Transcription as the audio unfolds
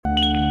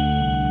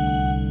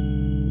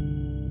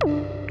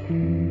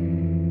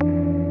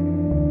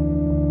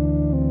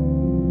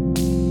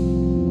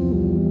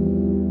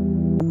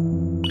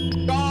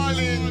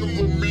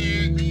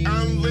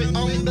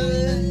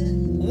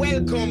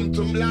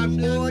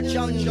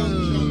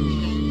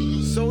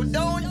jungle. So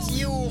don't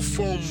you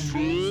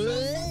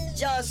fumble,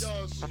 just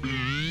a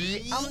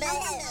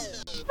minute.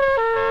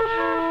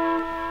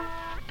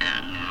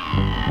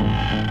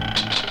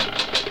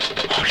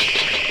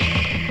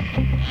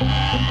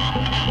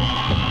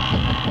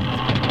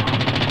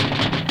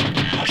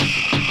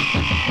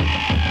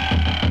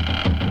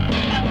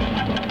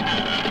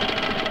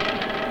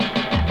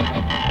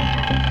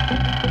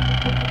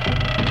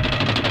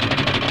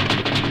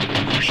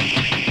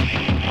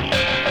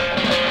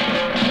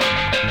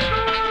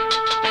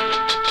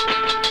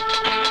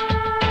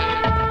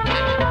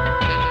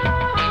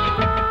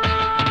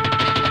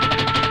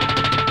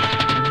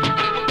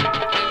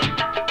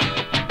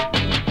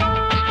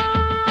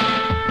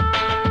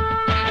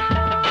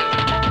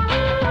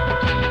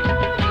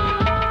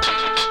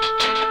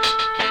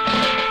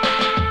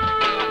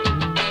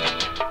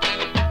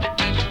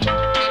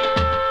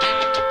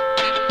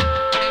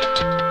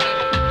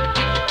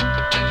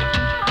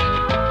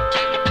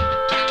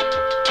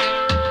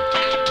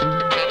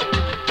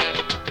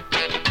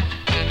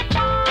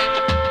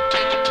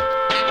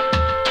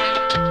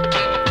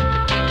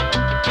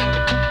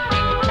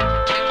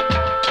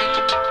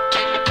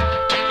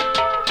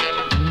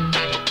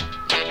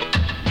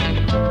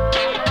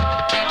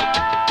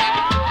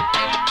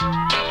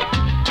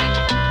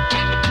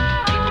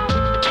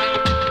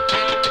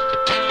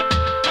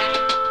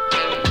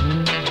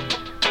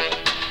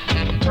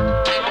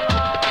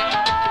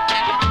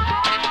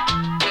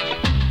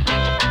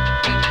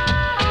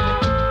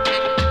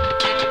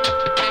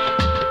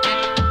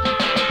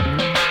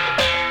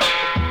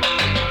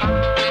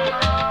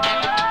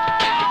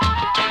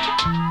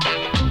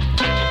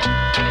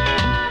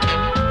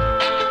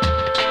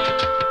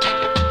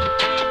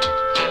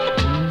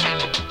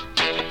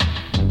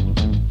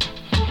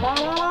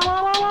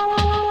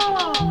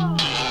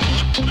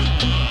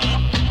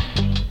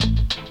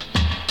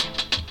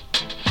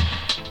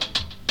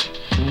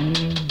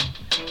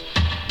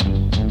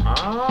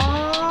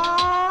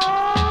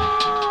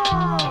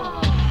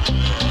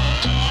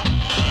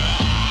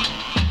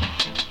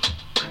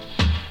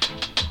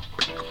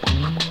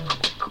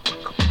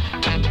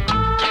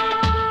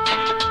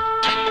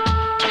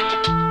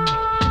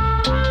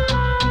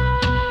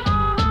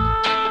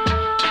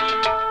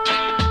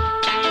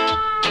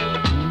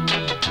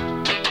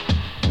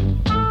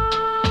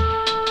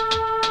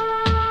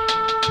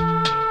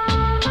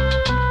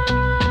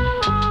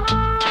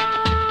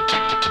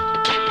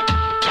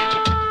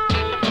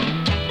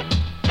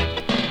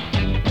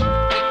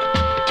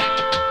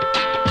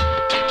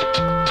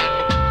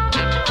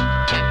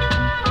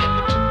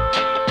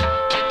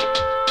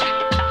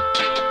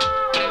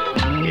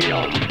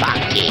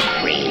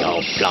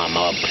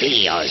 Plomo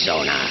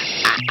Priozona.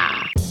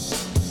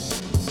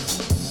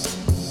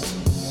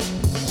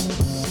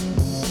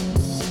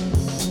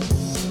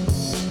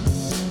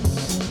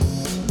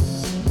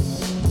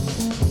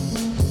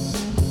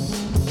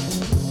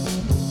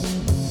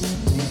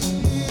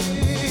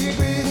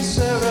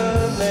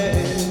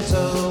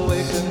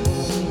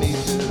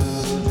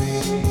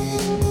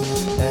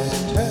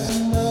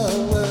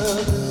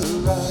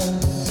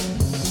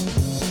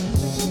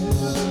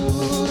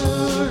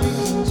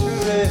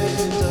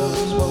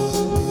 Those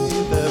won't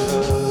be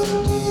there.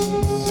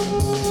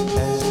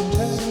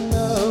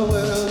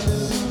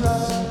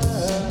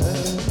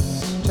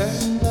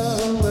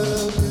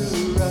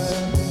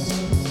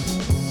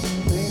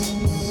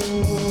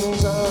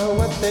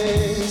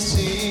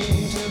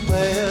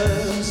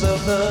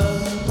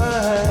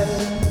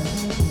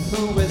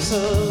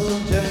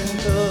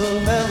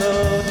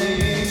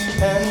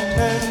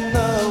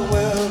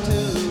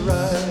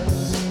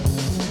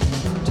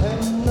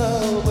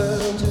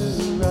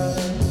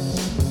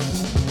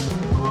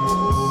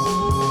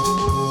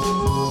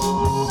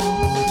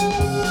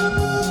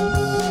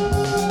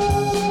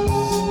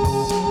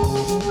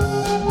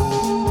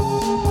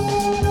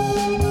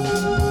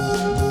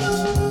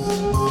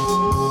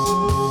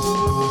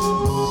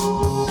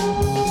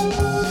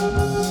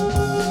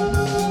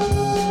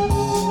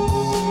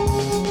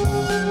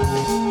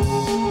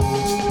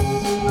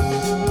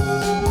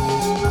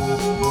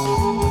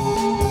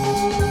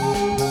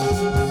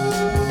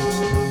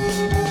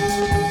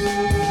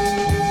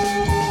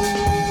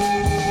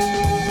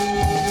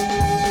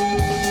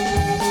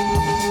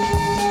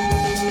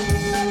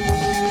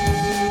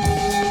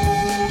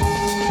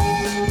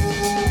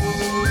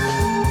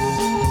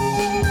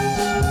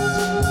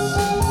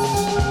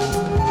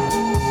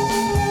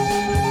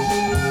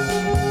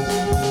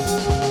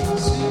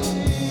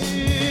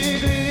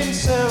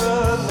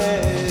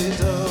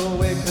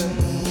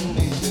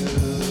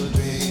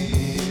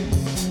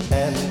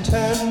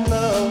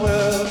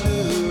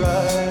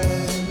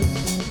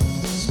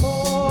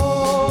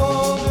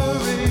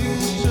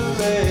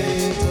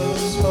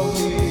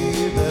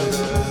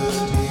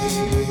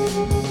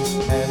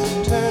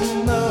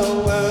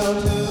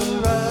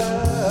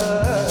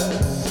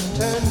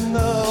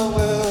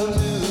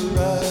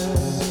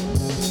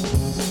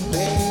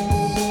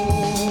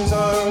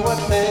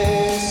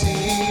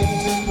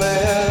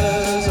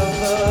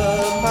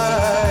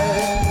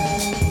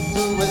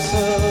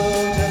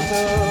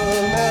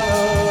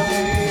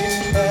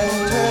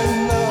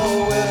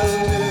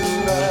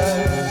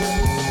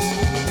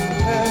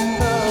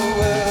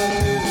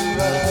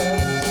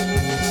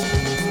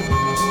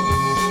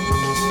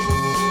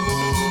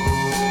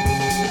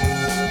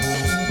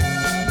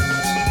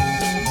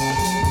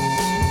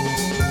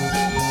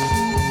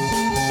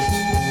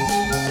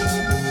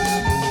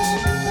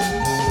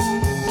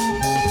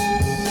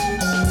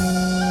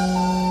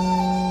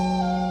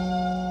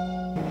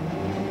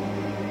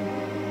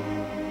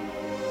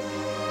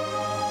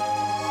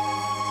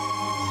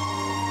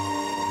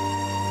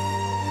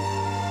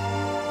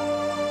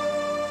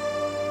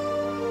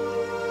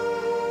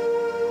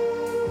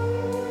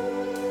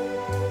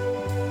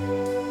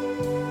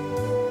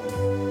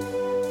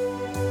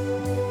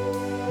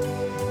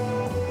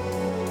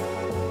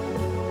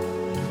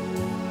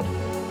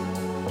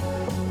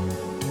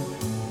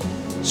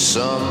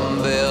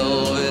 Some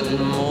velvet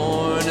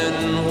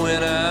morning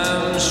when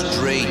I'm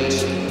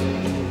straight,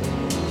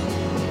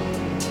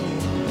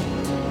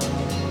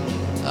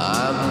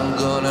 I'm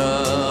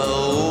gonna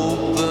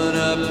open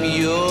up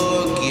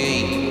your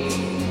gate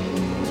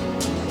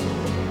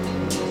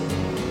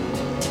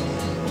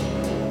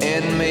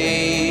and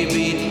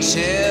maybe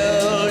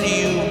tell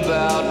you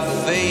about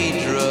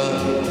Phaedra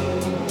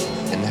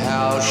and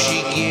how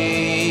she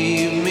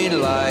gave me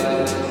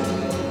life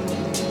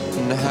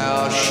and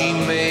how she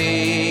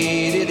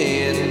made it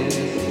in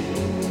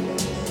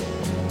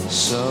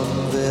some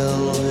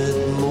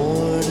velvet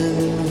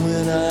morning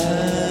when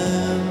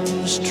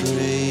I'm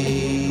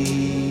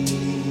straight.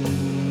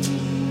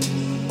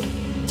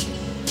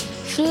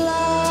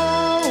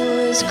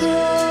 Flowers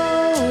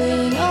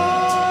growing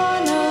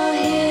on a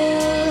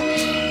hill,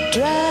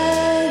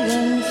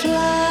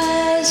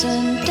 dragonflies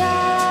and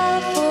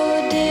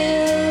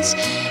daffodils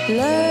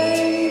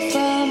learn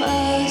from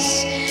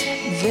us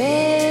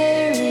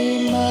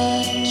very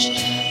much.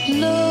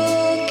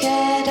 Look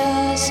at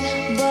us,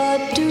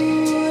 but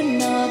do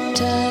not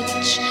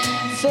touch.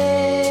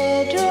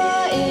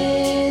 Phaedra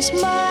is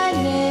my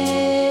name.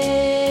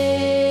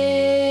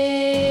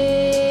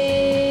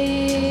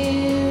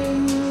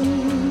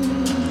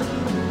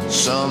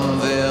 Some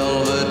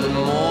velvet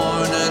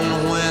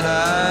morning when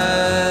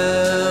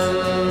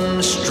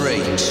I'm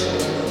straight,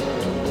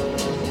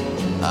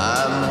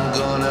 I'm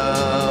gonna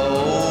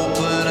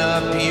open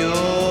up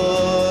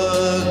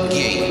your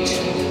gate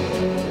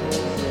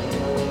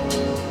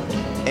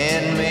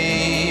and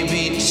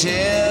maybe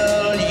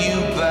tell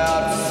you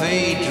about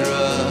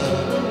Phaedra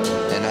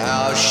and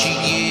how she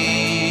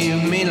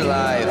gave me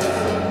life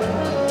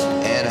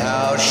and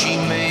how she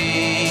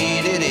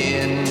made it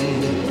in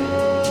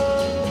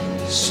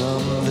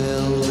some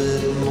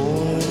velvet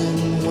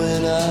morning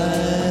when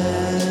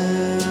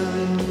I'm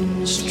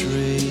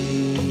straight.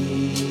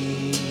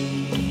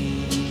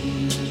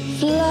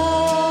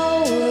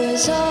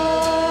 Flowers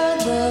are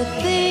the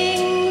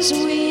things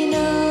we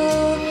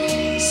know.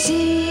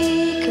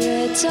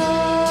 Secrets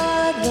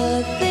are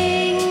the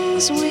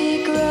things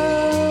we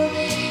grow.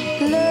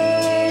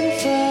 Learn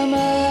from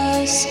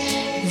us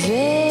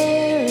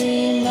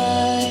very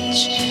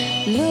much.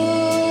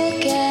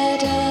 Look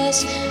at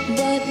us,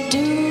 but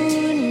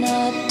do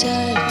not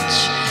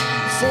touch.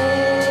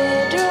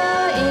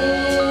 Phaedra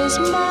is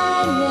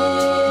my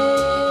name.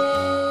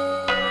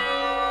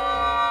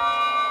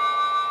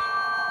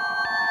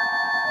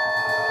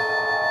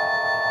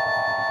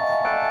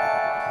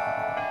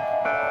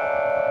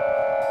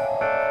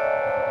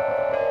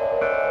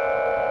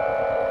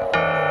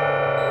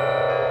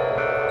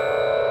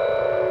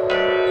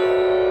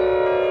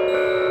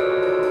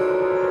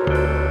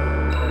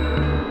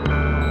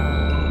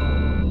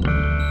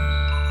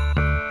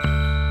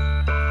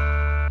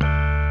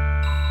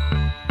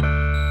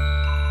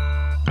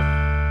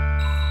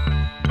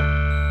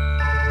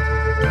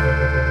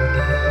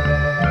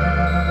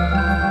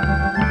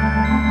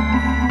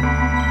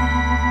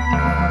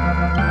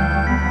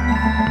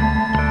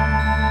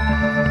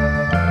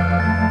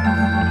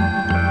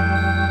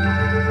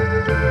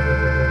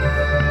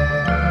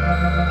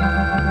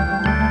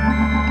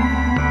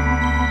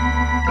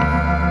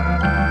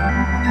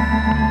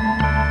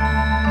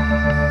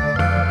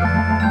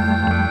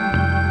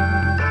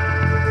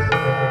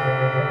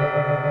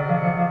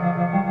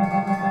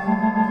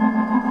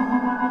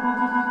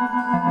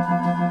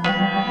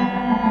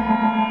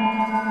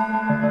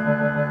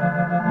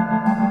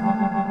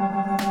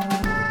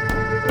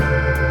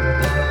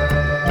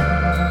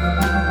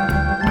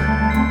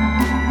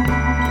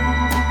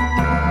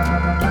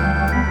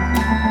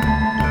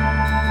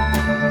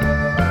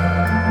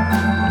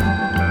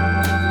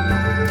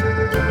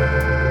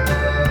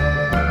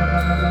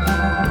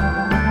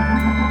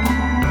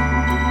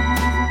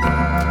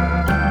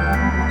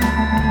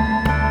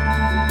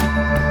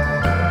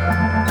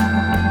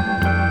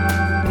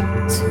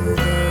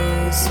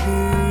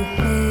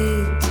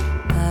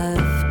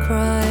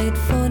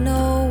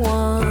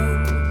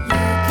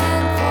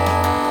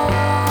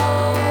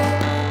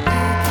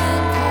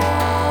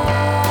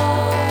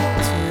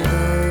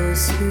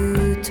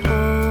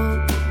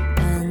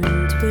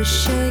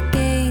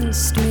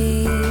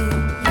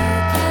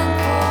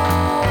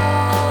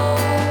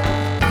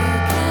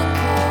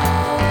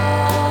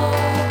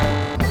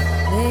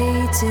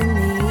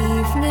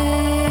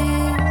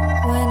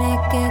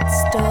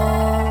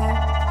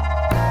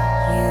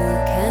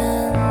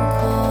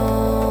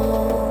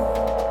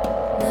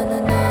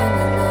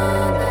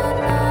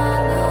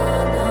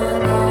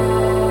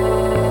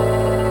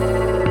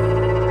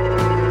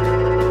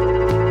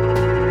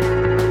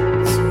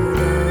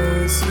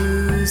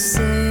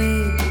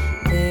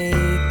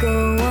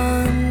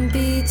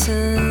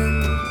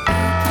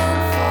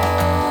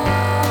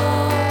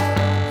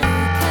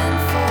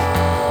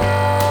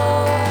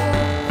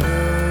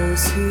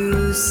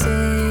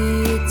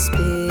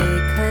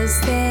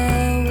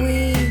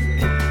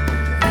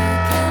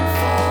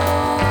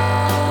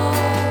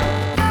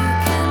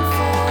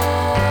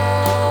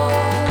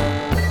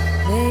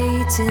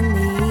 In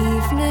the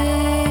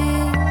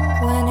evening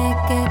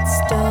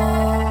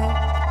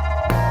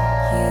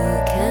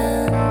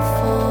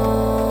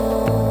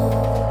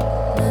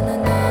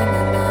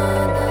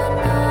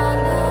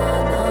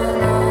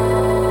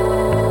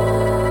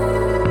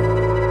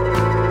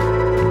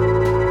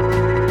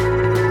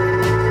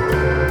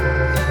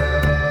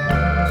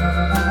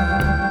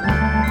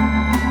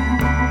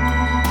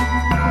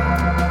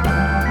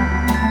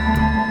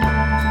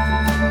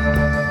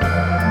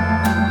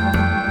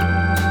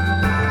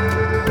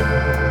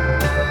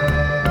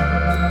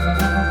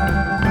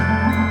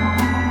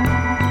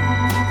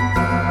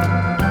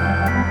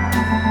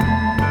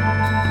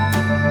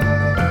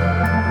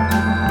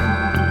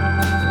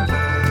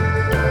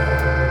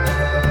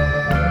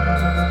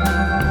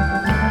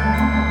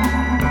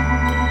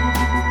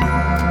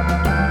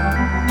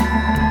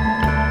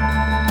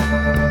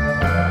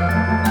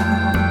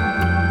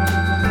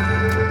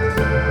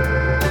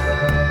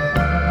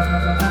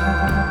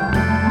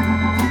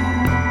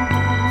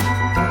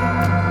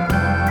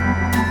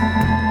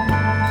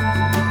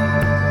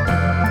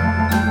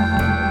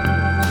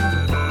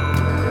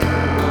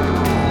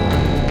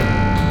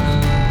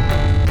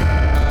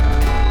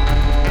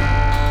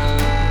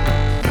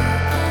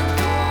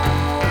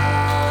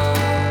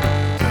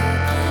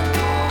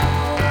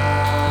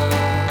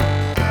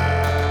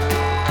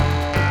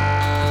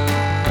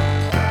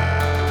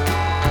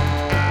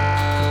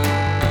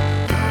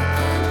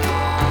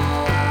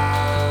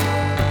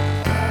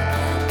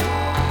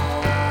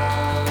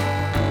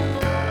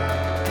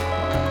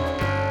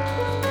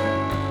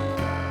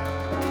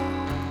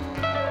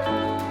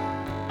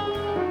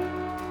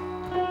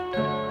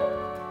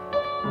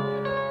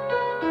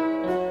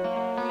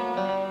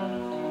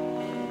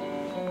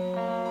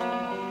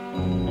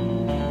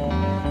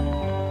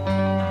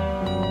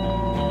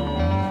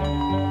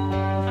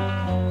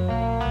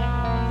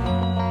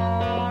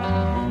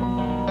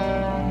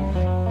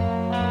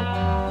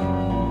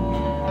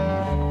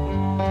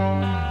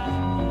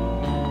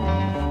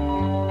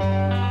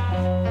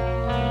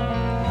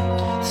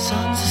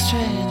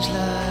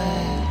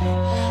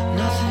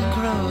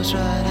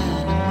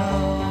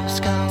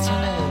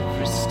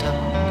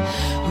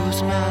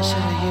should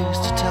I use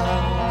to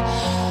talk?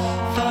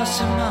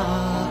 Forcing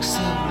marks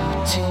of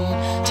routine,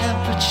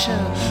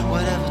 temperature,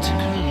 whatever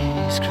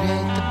degrees,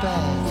 create the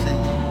bad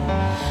thing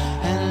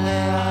and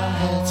lay our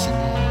heads in it.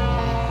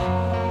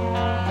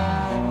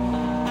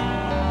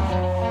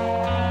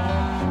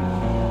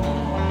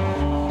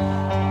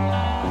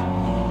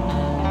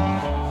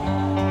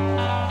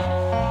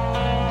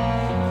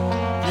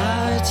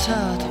 Now it's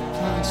hard to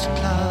punch the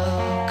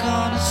clock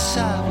on a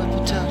side where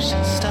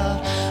production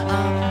stopped.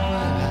 I'm a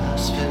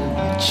warehouse filled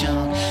with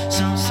junk.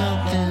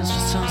 Some things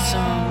for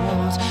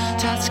someone's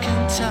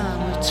tasking time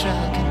with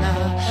tracking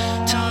out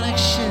tonic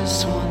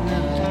shifts one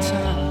at a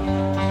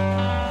time.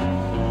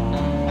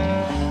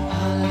 I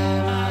lay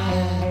my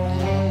head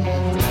in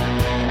it.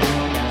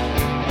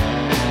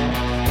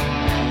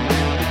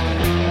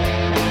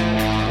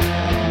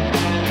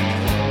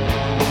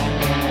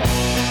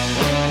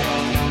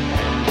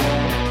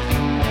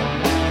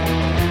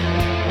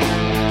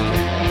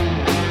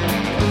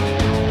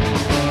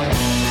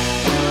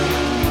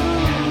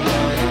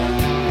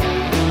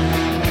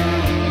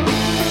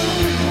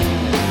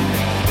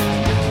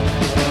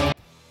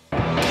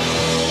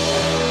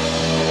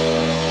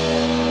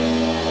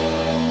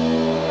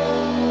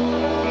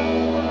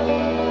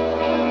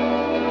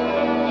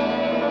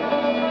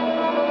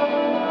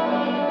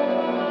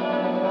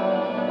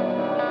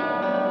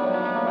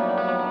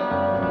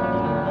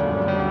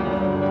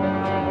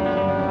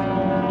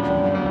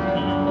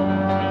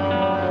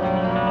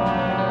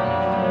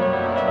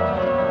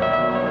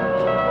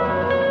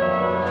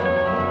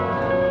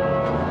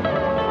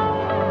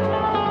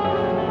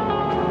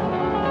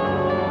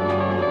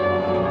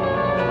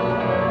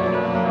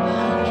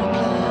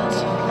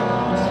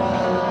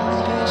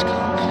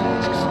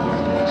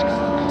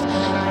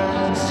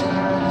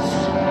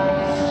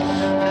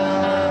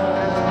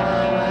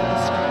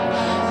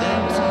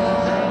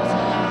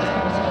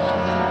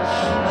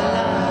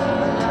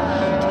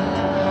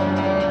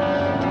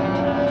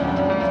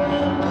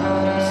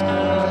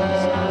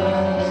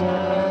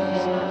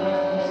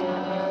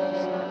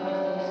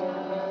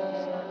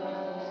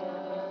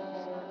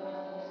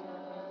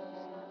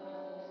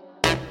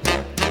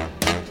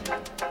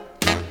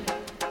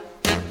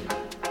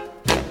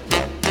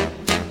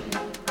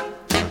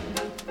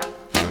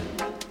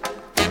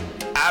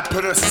 I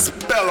put a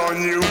spell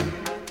on you.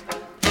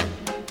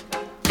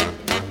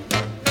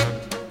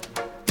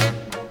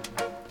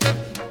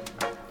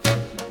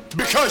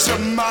 Because you're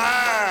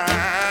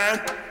mine.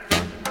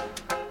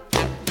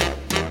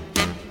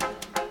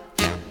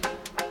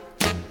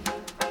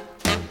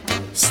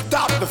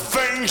 Stop the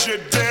things you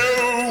do.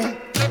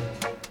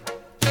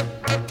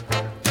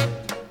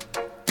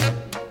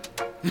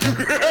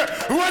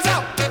 What's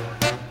up?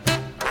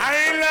 I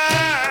ain't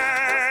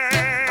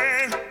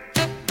lying.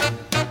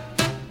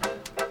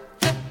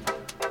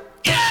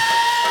 Yeah,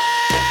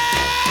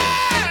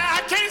 I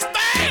can't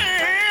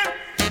stand.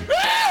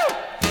 Woo!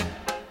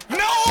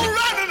 No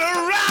running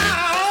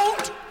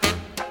around.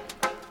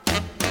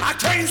 I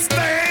can't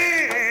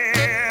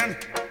stand.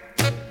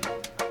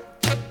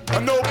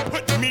 No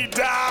putting me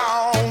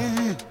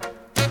down.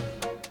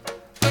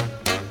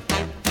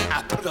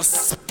 I put a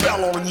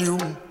spell on you.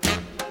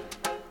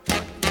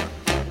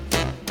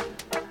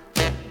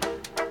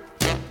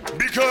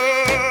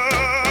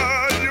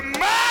 Because you're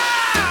mine.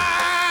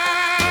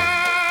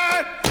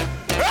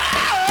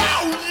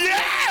 Oh,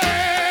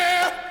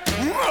 yeah.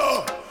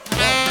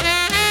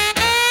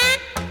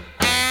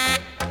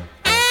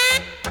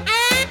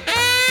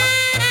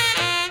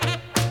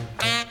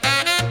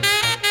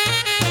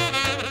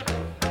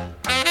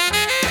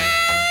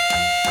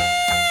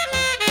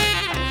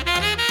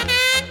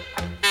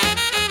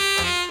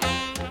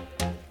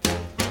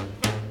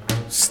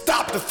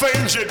 Stop the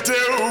things you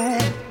do.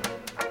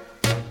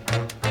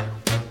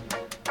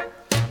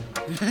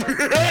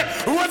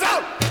 What's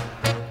up?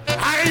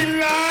 I ain't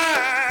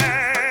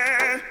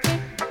lying.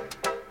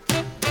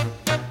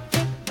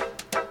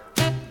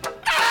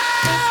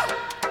 Oh,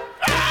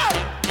 oh,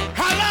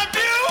 I love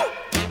you.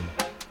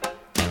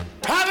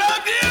 I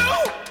love you.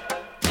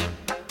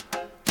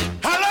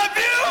 I love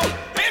you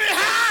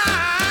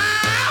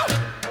anyhow.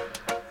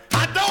 I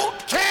don't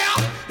care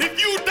if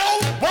you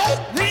don't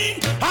want me.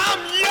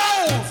 I'm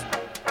yours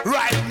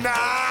right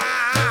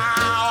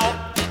now.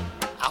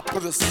 I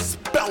put a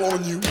spell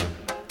on you.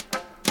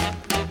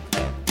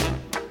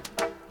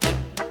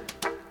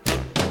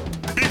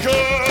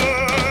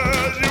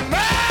 Because you're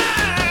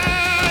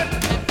mine.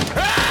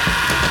 Oh,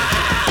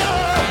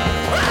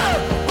 oh,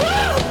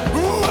 oh,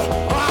 ooh,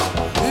 ah,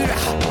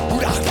 yeah,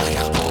 ooh, ah, yeah,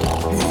 yeah.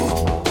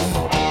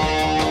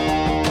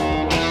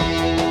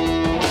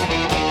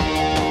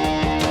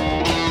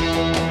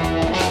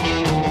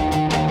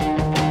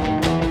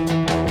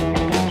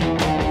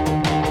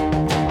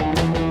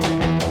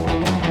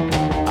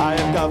 I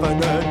am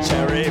Governor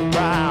Jerry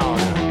Brown.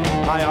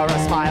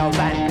 IRS smiles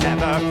and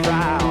never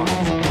frowns.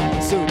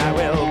 Soon I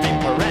will be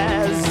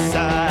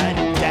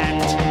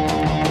president.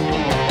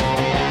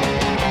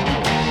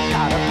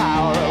 Powder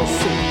power will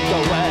soon go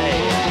away.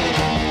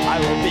 I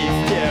will be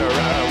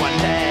Führer one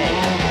day.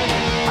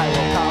 I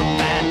will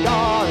command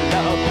all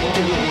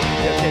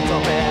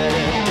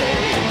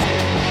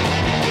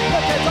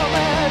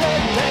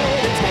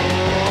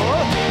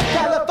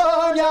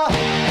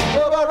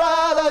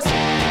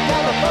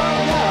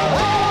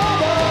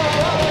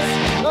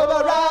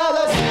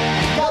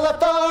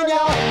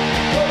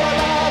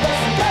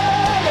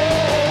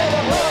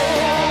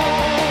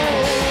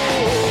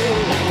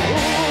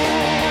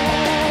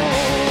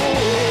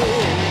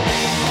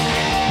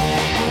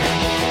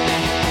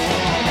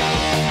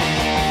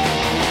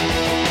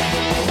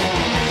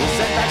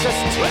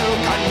genes will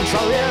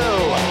control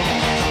you. 100%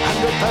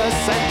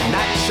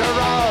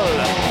 natural.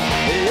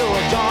 You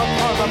will draw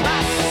for the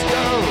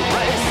master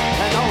race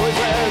and always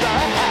wear the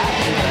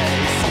happy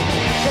face.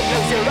 You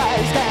close your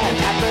eyes, that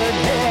happen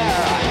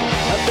here.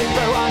 A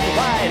finger on the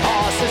white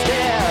horse's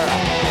deer.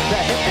 The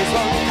hippies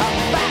won't come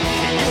back,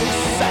 you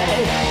say.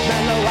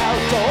 Mellow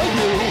out or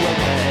you will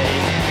pay.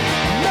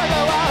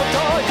 Mellow out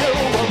or you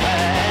will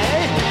pay.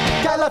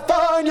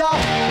 California,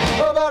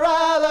 over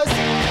Alice.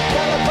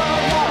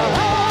 California,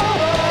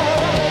 over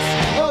Alice.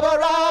 Over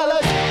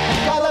Alice.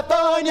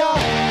 California,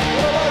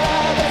 over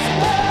Alice.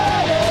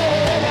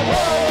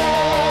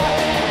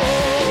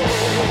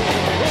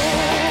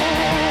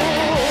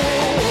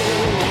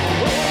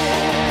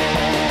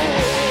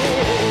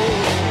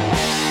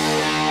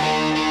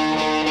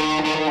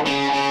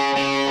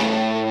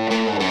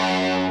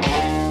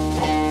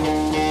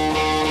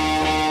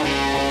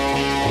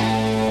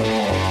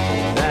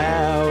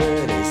 Now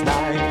it is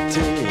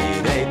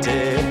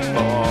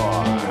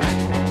 1984.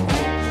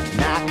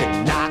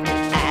 Knocking,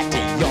 knocking at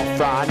your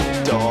front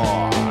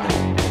door.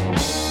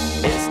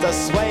 It's the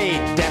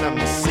suede denim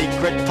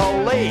secret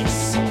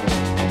police.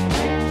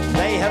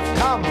 They have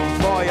come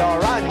for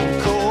your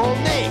uncool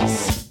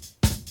niece.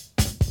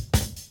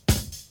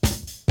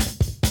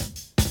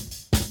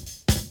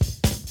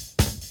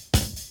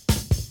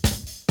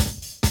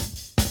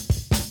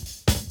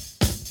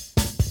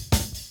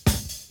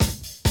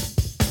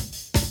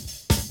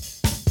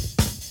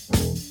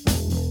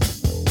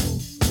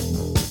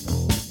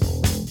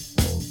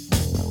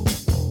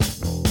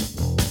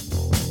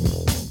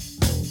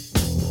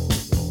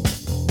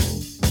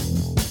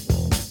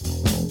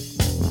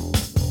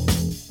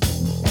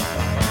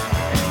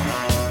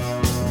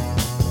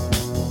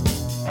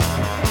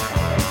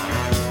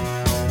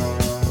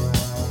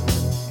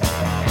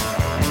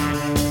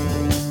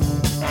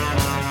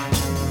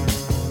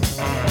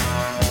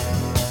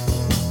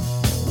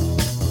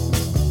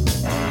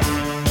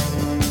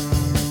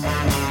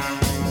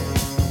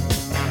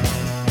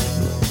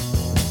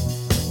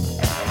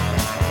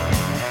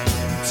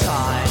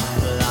 Time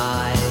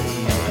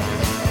flies,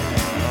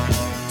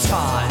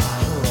 time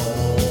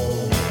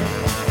crawls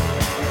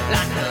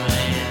like an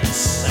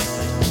insect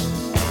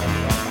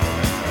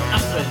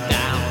up and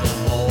down the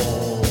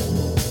wall.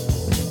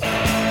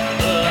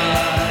 The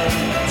light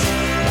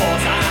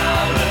pours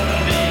out of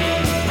me.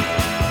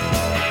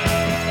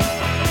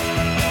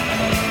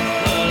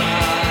 The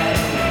light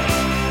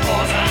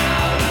pours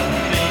out of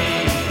me.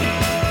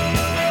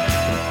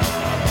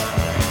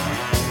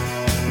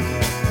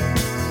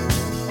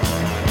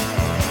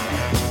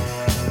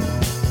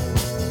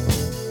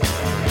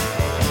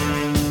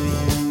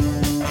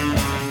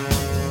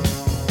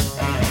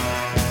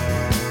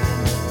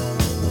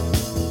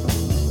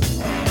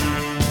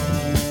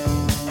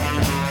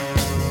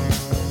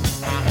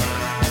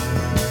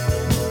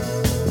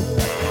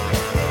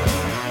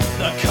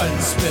 The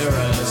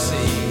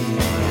conspiracy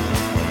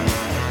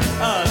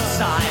of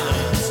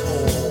silent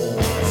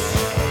talks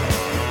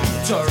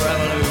to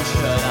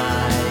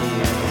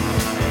revolutionize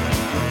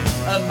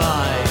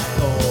my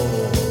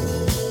thoughts.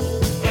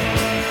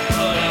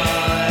 The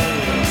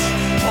light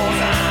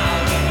pours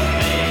out of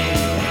me.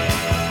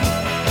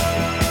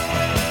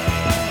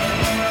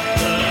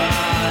 The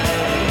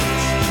light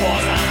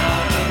pours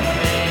out of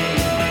me.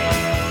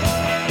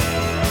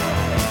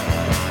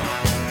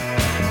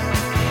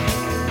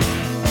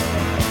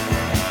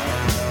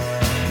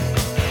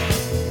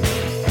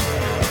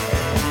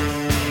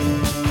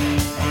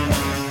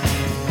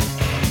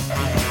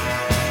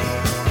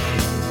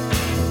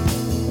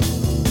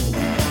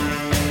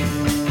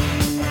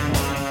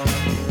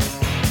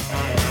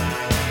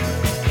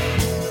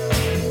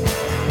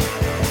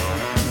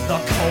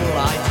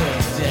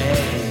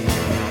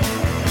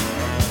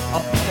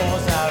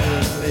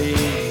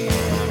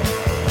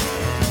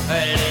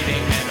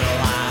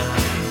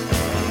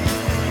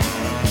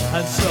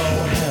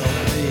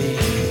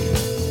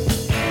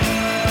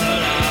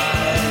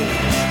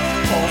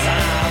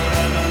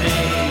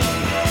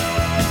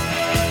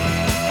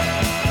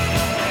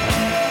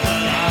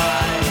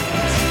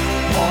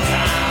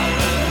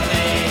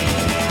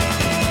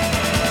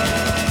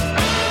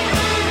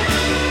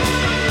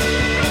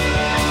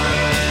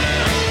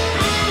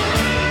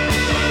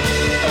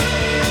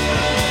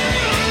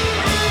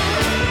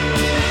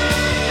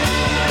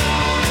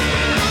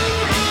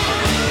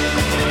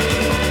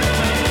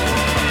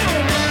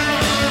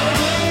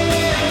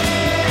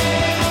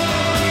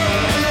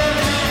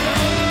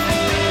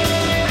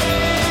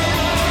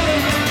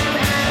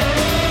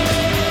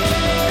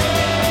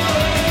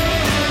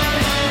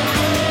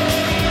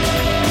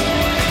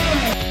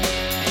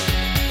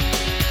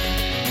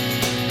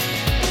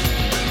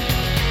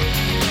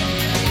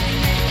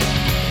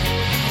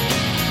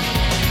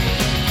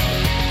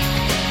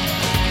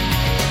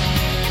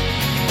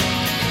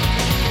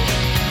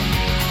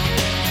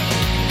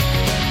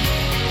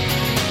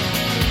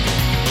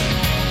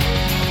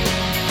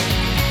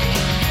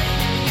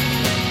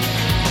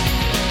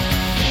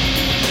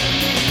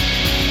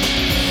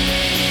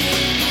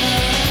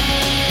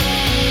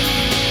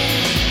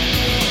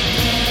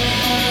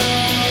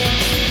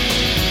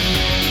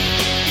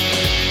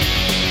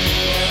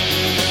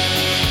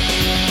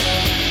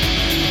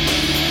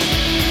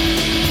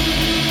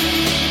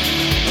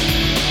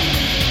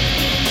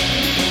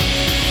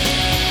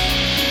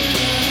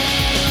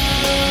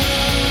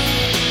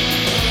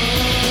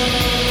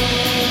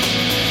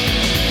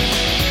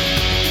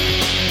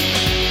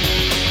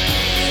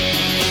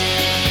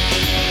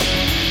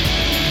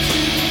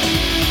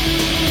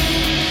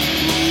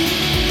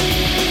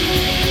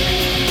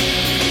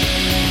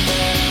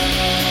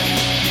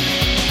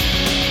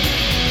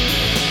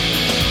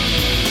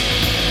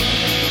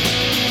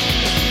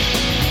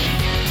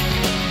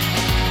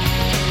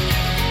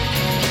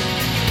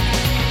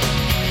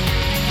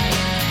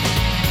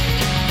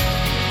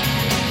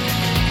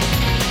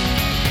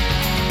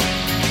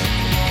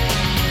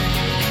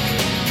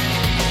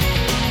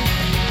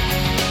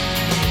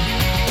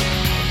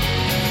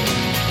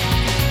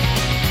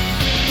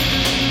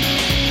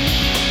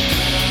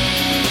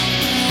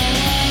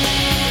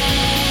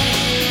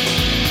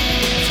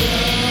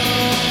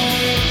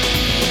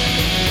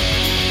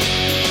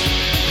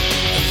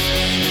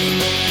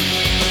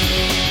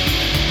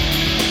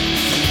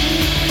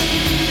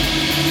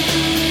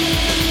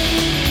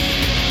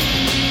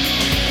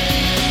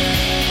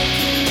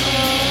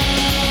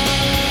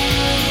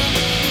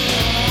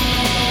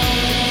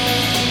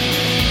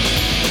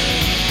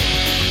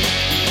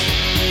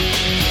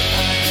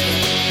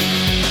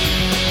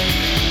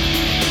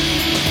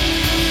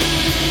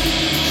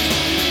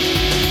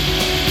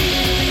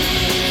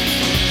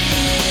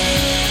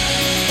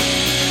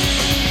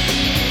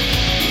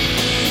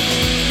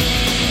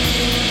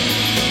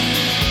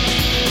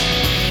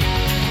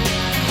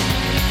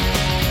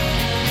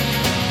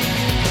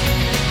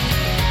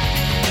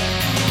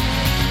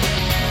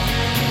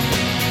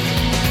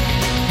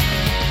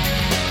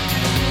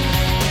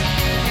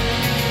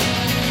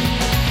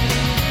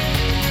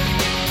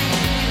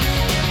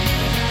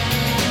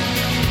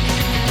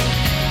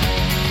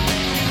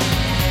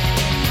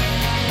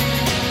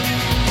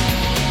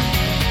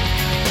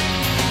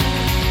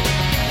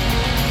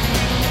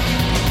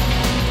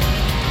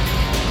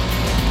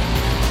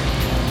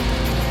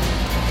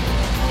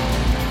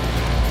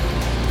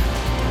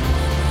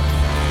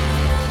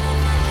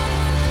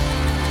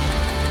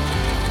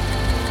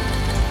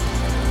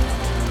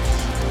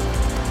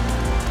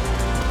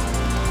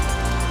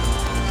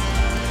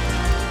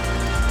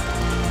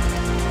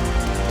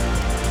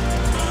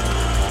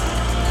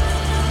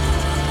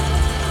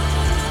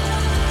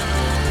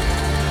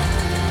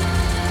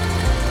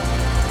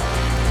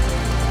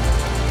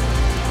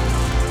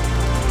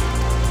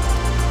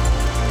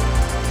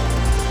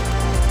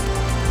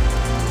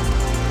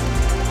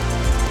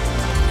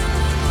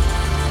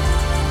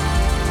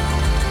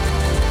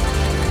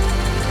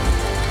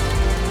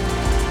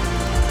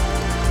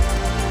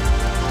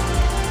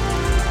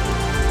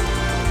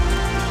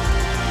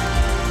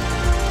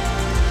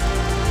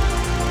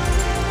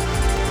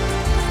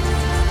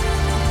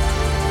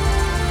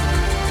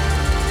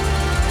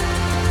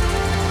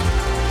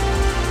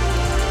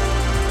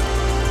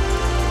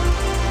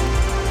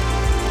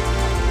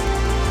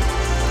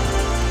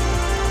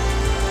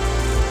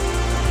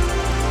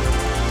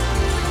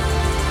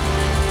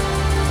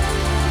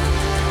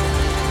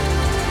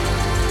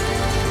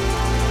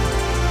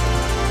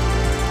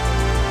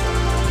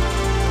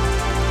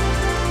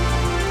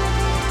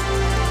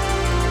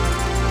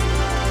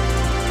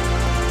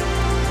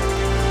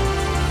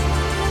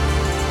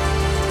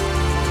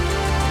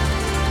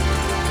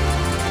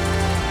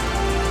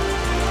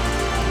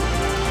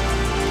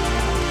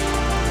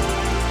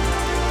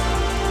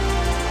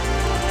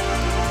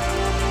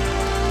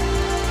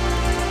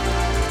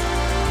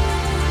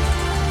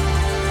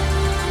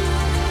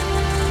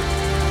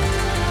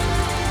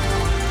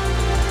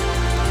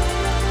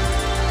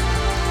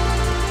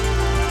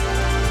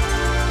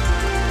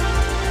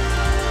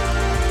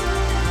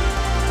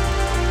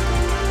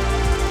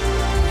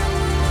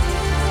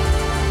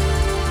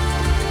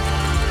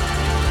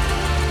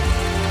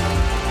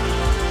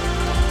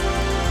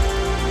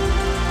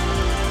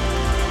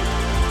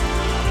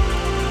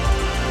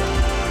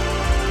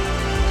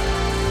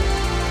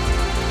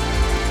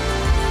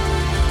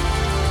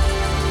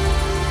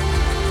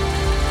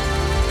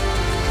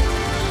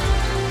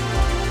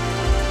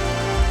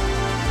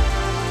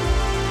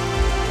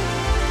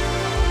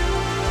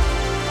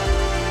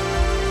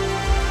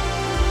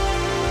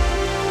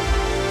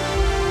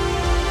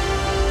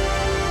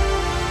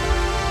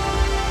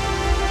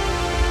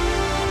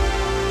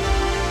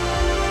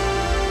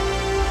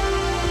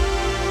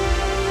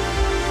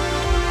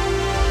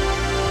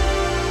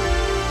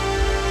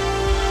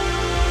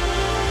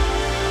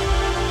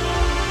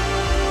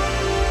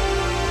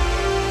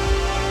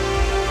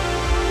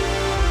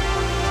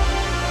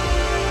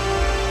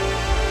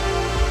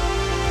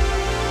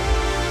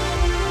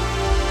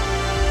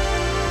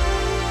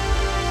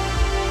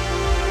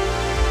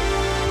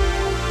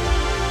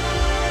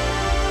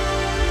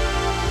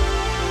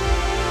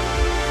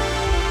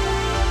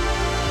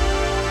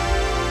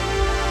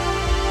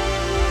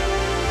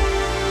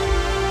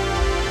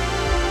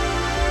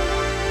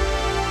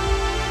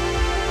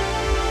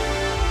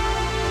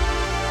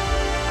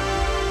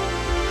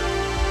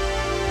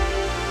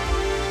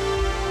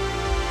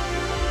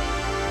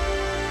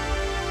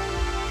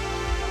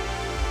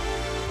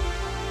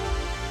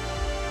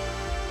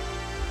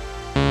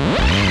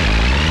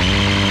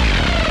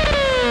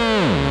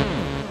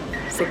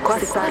 C'est quoi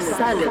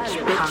ça, le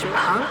bitch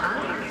punk?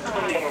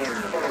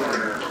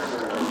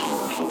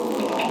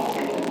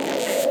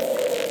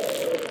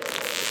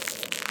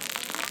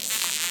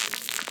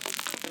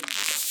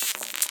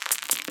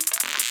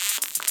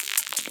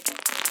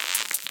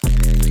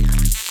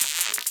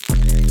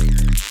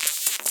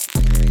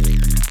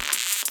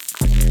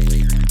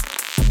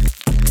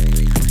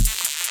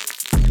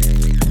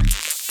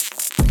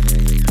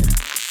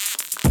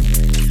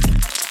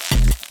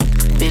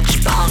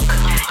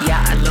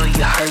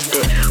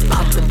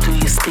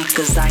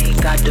 Cause I ain't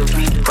got to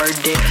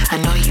reword it. I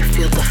know you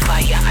feel the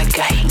fire, I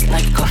got heat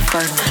like a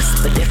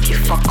furnace. But if you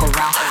fuck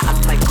around, I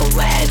might go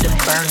ahead and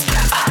burn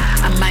ya.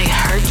 I might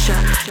hurt ya,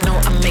 no,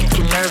 I make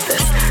you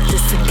nervous.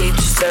 Disengage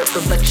your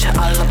server, but you're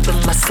all up in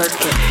my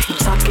circuit. You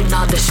talking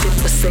all the shit,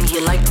 but say you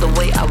like the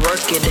way I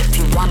work it. If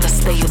you wanna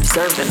stay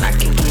observant, I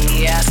can give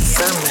your ass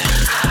a sermon.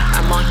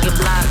 I'm on your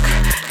block,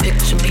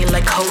 picture me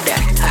like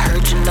Kodak. I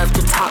heard you love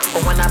to talk,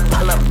 but when I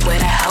pull up, where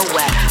the hell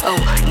at? Oh,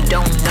 you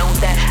don't know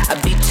that? I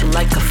beat you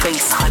like a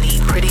face, honey.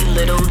 Pretty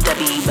little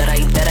Debbie, but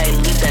I bet I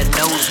leave that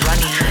nose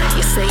runny.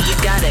 You say you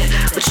got it,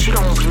 but you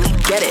don't really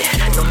get it.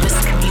 No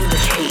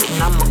miscommunicating,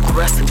 I'm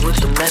aggressive with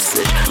the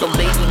message. Little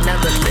baby,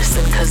 never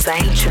listen, cause I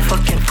ain't your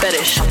fucking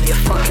fetish. I'm your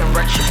fucking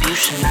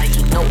retribution, now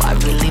you know I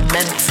really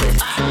meant it.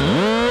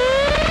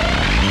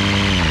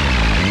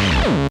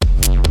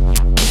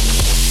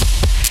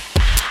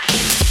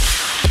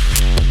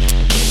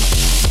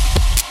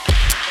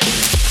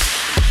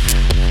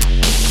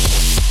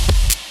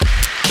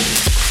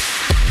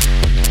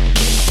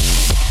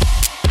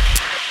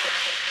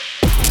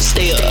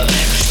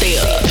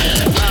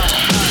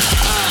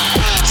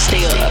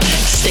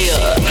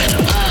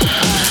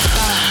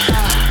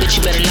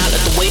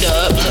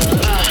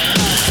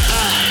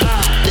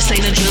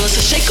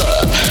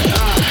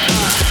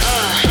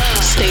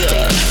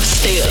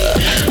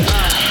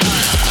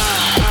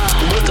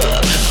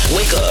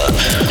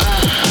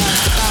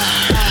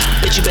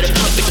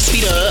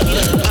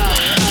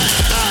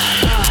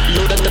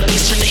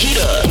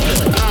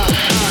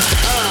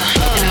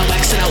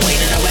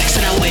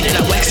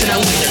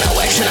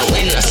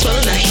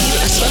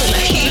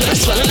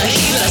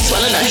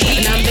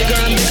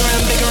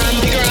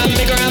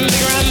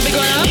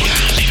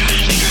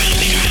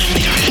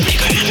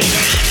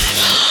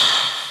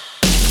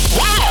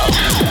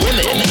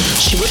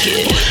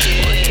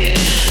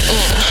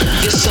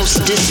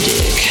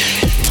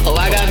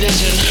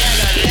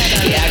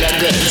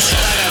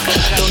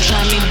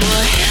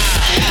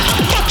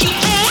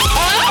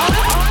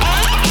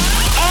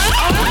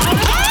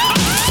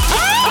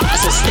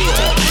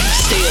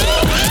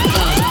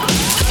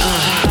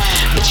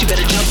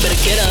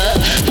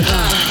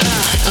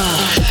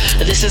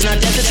 This is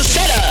not death, it's a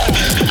setup.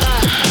 And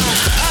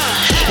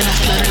I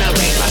flood and I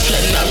rain, I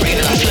flood and I rain,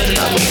 and I flood and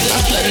I rain, and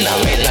I flood and I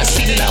rain, and I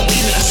see and I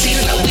weave, and I see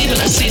and I weave,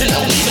 and I see and I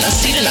weave, and I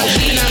see and I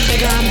weave, and I'm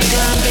bigger, I'm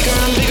bigger, I'm bigger,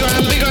 I'm bigger,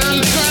 I'm bigger, I'm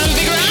bigger, I'm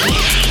bigger, I'm bigger.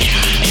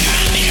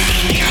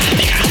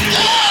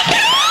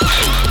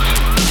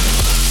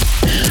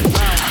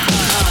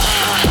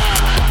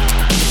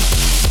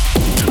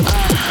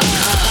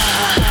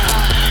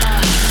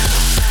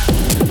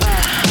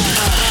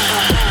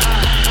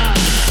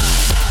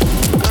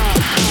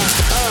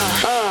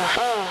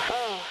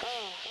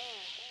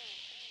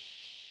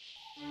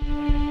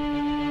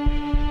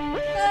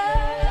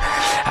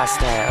 I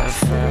stand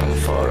firm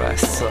for a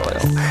soil.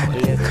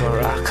 Liquor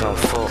I come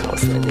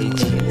forth, and they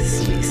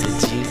juice me,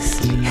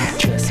 seduce me.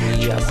 Dress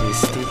me up in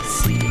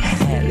stitsy.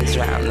 Hands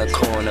round the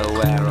corner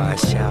where I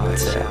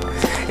shelter.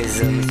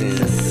 Isms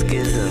and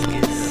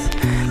schisms.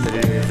 The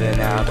living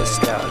out of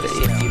style.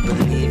 If you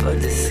believe or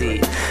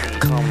deceit,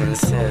 common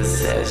sense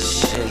says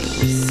shouldn't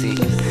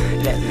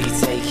receive. Let me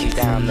take you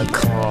down the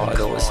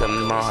corridors of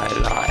my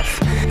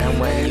life. And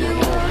when you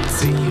walk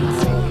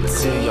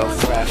to your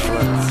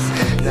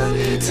preference. No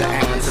need to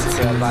answer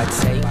till I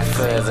take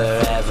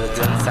further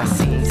evidence. I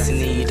seem to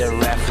need a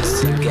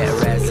reference to get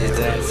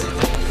residence.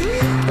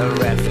 A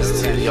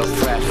reference to your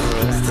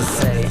preference to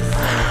say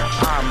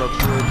I'm a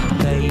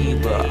good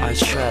neighbor, I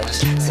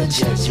trust. So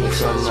judge me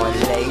from my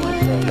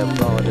label. The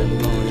bottom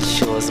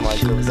ensures my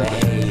good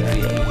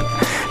behavior.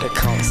 The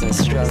constant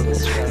struggle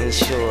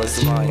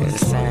ensures my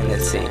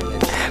insanity.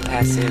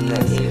 Passing the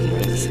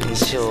ignorance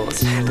ensures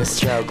the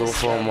struggle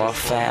for my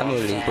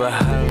family. We're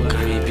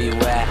hungry,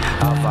 beware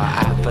of our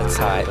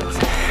appetite.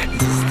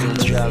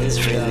 Distant drums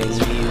bringing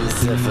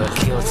news of a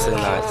kill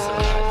tonight.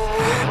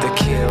 The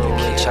kill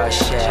which I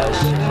share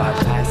with my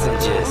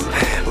passengers.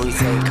 We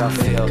take our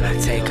fill,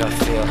 take our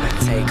fill,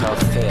 take our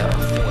fill.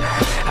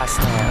 I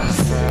stand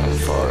firm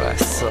for a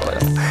soil.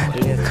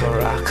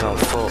 Liquor I come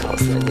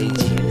forth, and they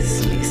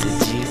juice me,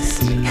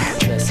 seduce me.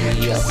 Dress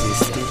me up in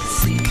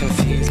stitsy.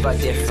 Confused by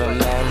different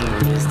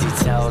memories,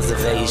 details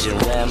of Asian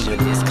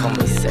remedies,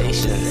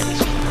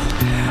 conversations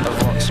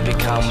of what's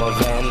become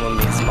of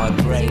enemies. My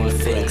brain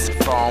thinks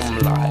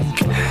bomb-like,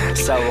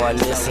 so I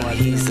listen,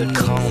 he's a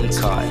calm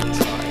type.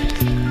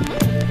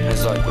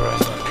 As I grow,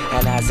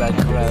 And as I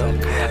grow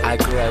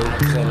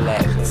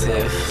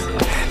collective.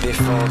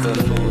 Before the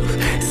move,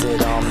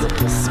 sit on the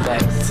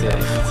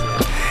perspective.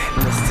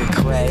 Mr.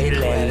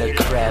 Quail in the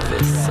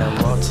crevice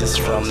and watches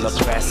from the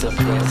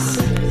precipice.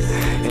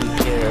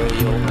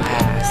 Imperial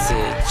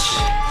passage.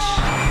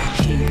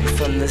 Heat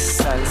from the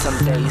sun some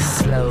days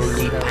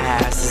slowly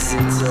passes.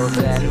 Until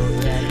then,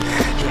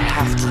 you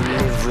have to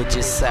live with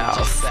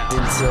yourself.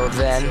 Until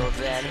then,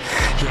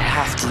 you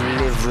have to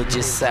live with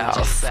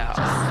yourself.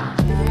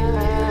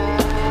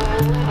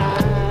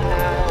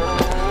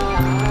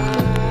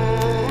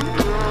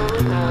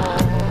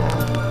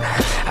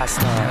 I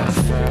stand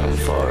firm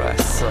for our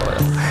soil.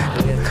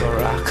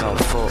 Liquor I come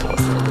forth.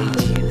 They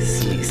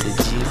juice me,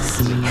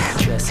 seduce me,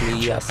 dress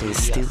me up in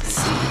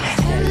Stussy.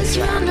 And it's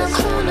round the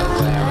corner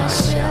where I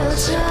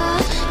shelter.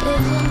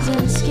 Living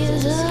in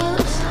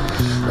skittles.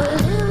 We're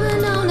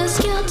living on a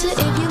skelter.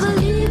 If you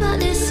believe what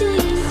they see,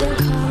 then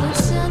common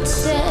sense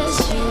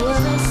says you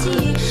wanna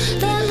see.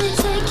 Let me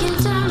take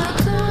you down a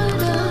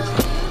corridor.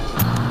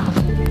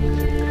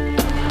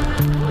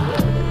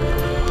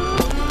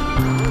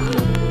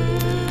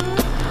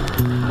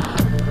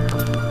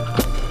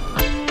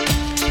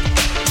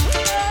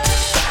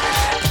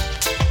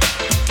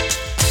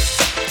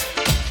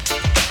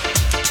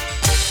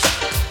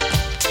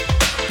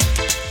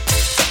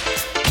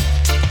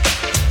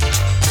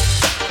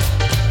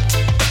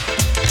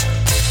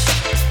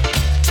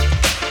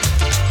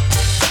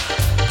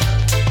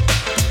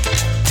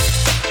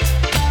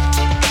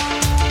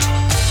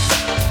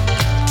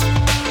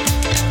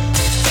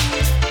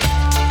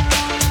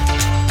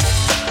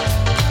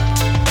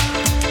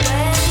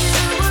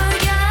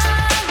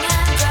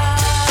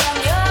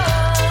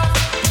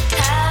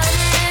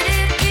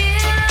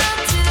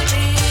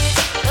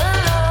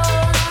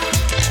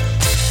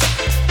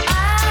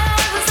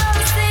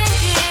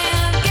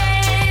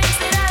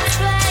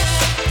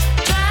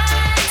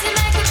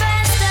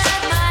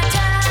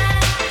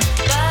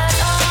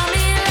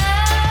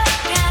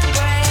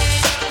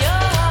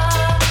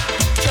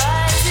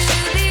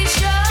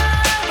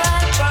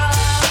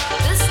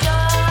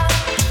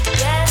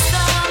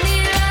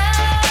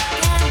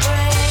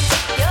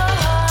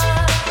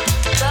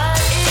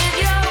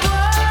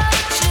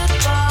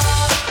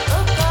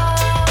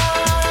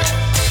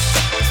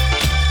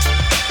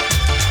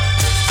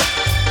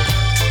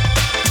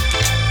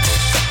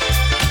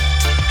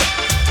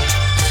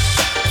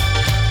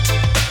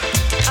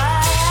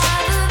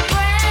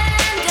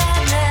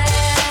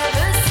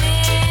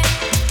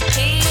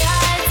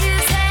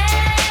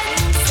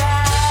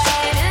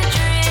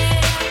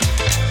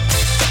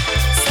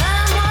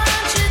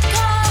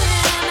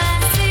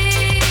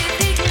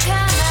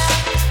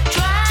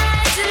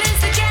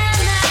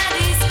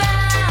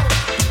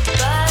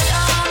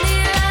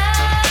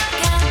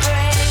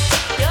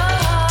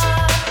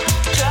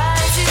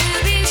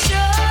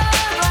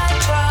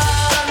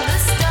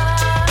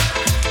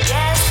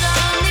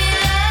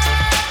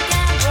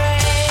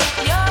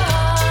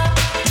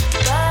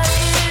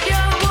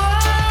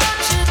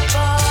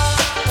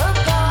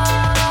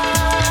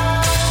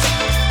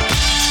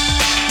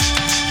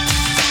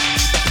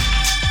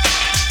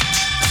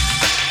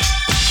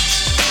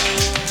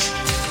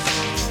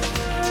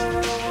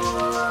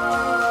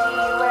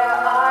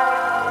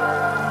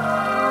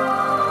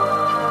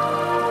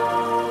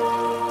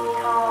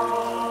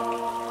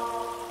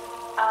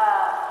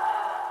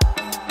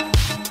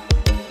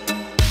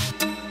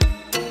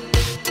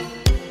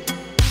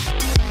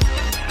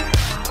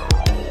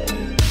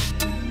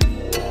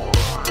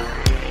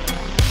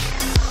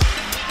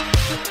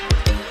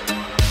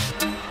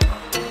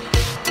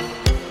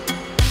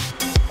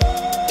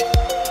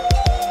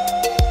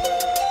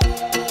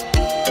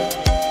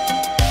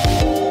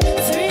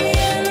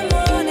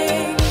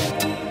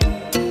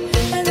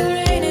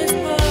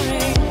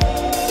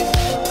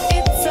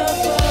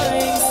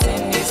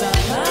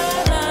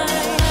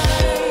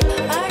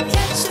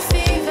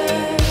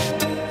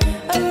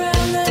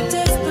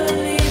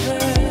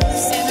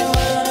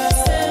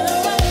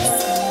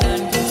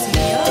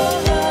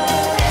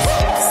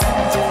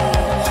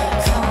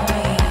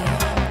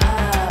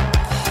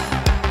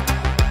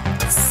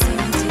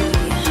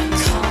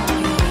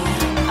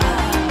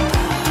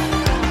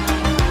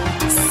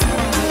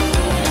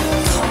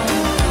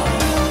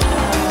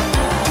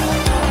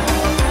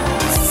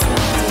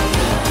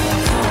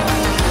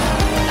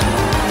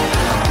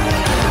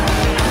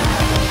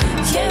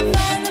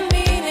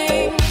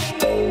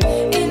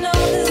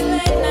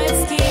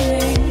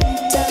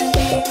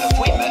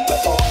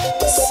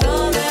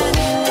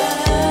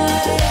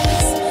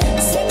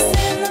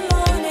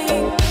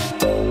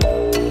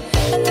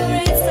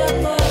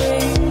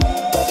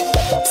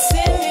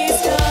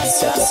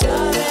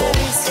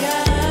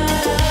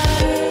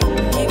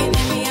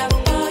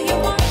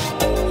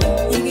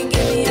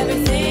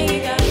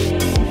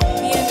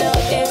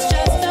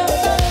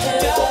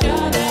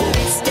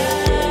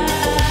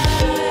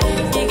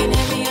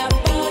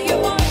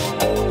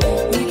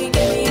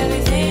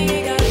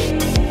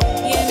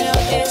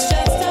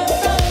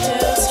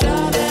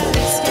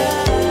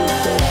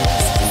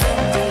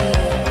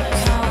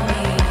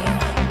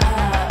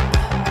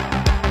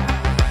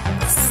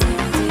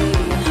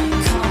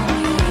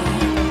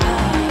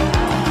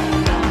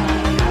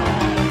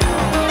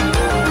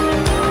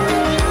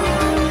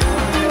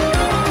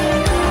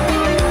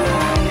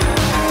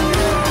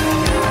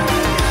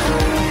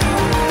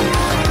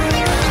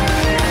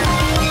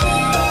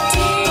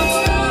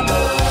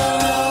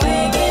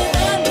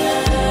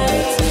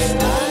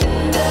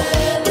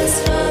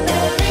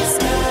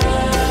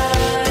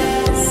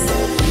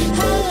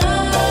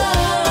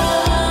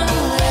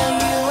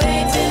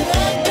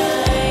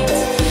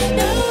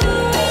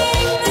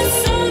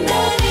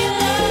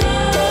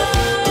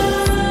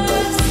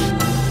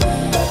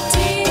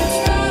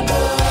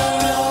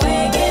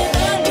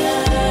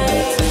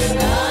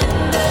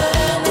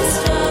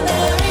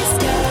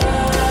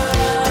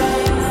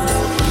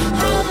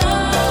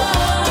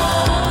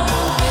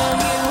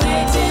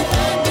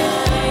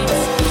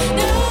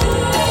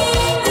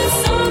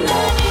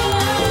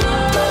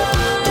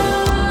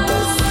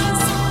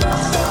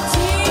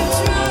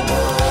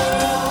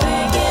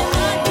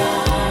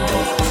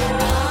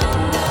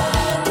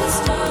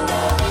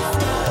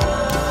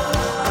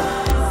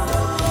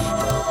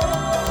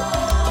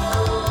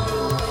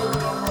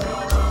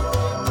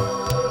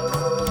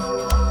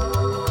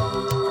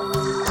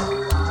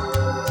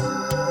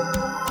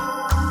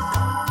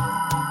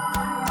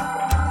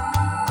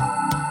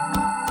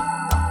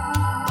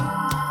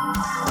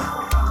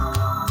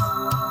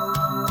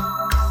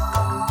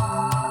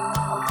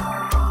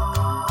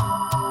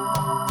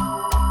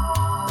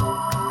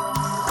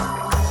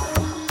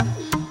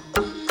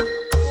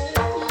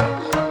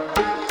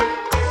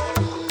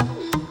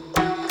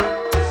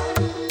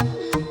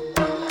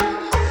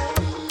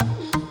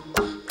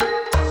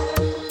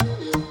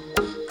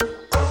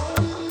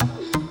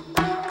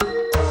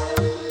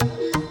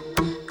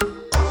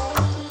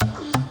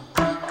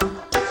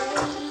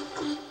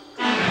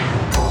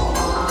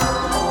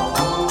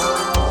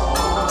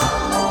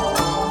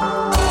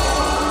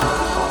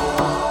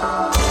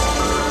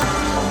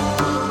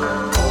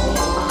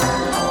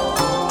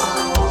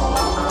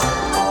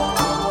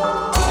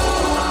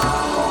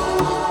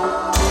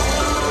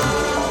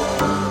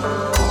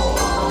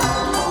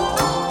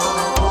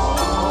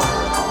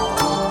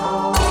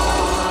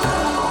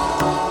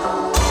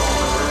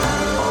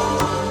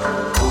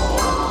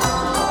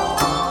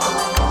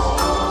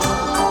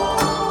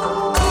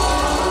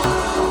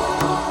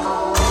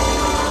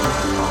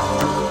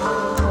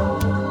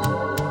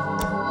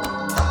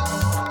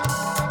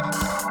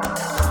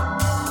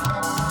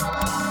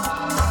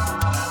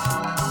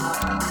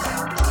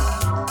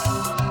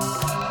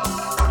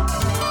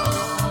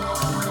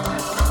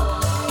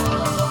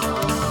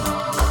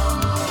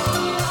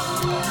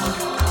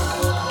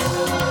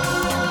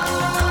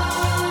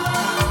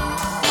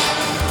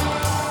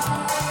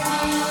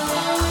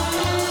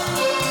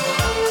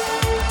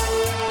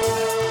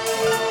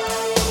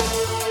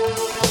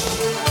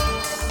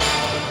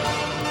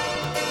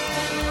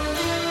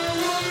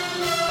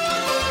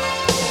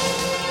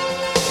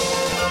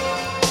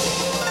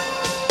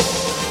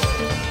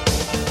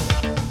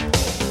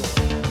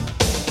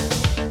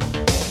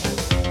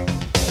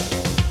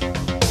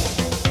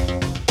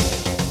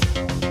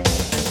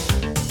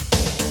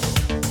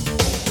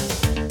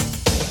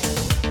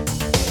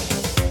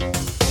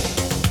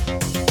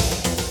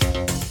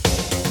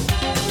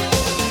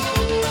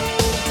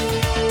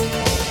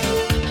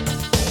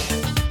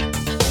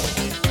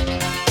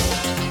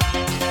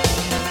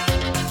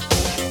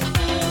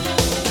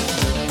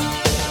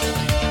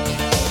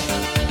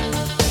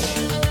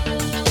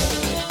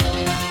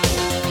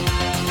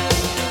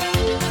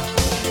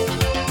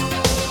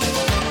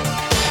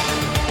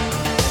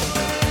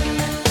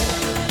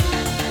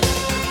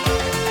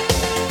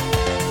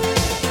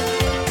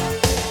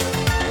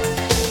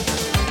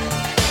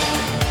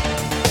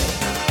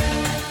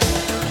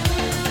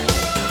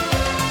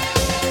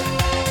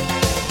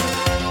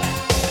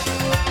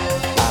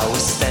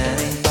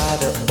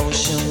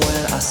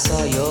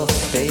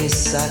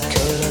 face, I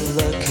couldn't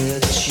look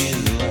at you.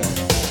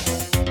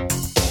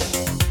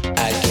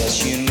 I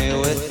guess you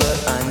knew it, but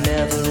I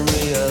never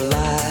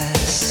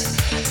realized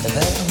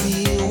that we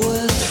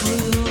were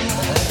through.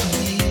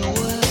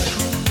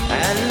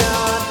 And now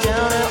I'm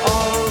down and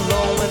all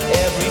alone with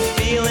every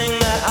feeling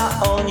that I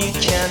own. You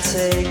can't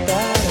take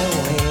that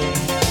away.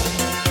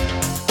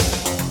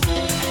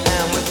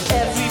 And with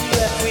every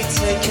breath we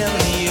take and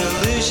the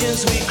illusions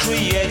we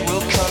create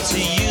will come to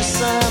you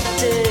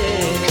someday.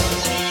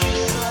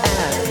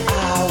 And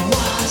I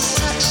was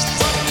touched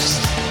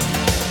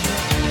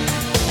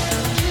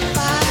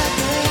by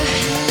the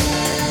hand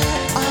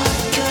of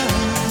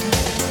God.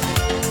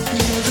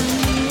 Never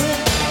knew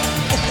it,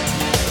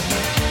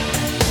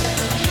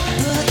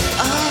 but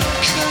of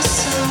course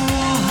I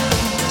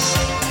was.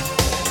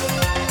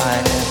 I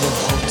never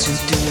hoped to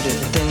do the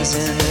things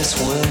in this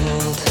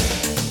world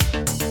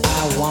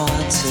I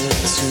wanted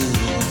to,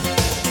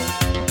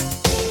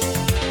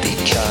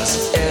 because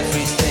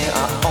everything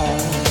I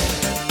own,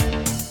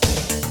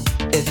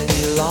 it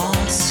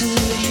belongs to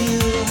you.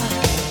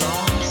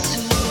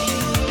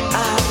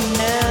 I've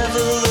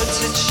never looked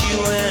at you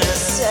in a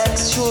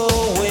sexual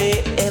way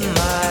in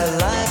my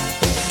life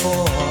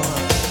before,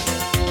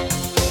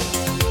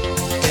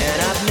 and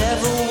I've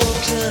never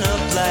woken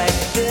up like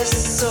this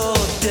so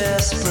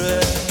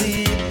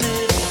desperately before.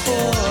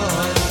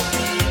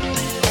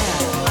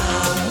 And I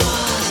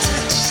was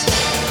touched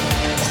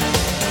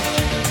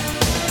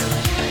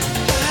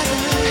by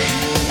the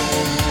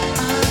hand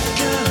of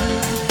God.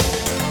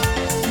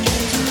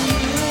 Never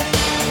knew it,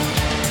 but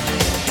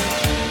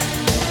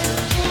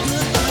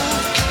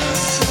of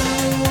course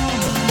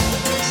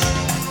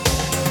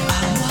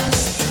I was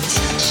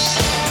touched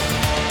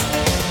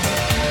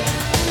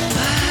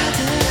by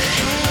the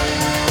hand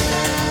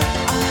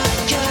of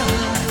God.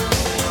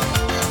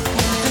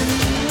 Never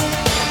knew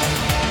it,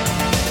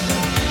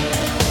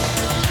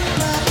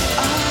 but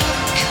of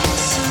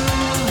course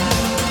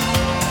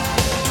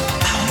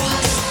I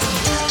was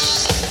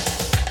touched.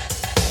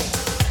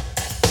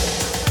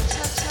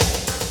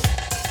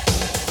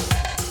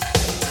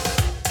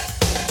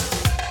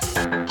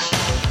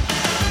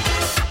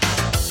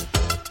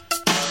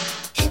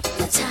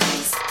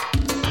 Hypnotized.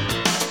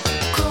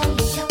 Call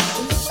me up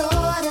when you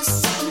thought of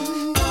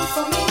something new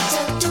for me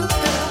to do,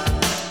 girl.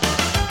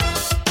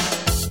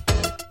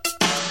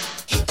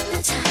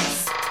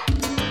 Hypnotized.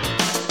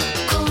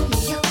 Call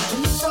me up when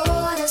you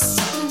thought of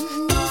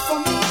something new for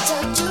me to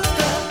do,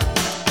 girl.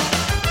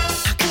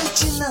 How could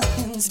your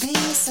lovings be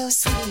so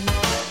sweet?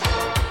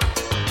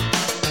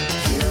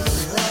 You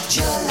left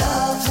your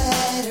love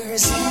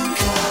letters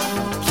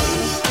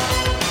incomplete.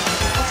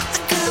 What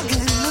the girl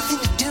got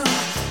nothing to do.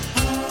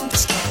 But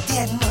she got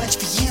that much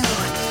for you.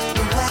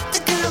 What the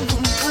girl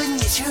been putting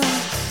you through.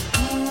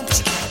 But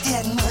she got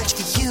that much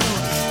for you.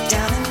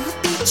 Down in the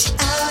beach,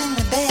 out in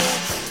the bay.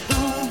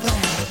 But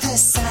the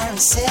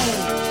sirens say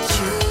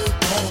you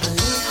better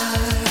leave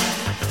her,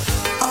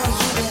 or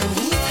you better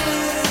leave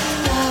her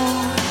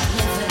alone.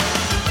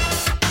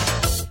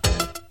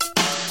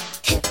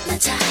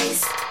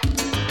 Hypnotized.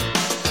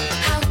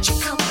 How'd you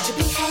come to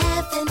be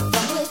having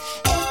fun with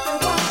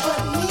everyone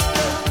but me,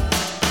 girl?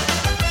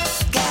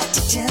 Got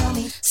to tell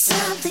me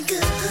something good.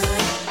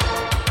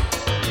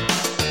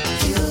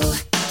 You,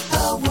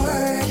 a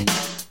word,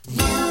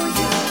 knew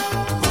you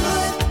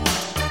would.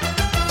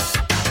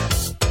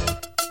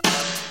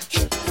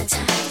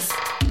 Hypnotized.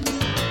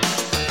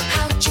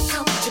 How'd you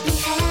come to be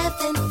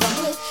having fun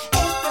with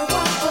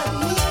everyone but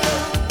me,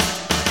 girl?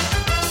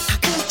 How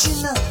could your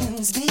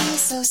lovings be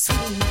so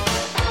sweet?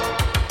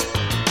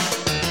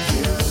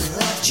 You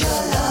left your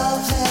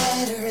love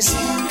letters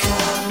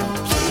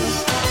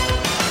incomplete.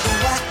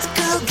 What the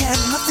girl got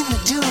nothing to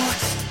do.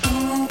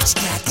 But she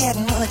got that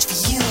much for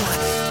you.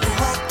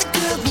 What the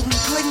girl been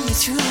putting you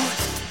through.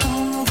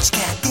 But she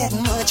got that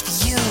much for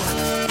you.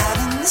 Out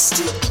in the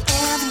street,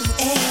 Avenue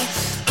A.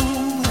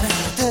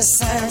 The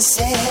sirens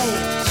say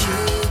you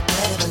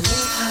better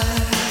leave her,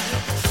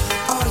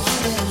 or you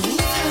better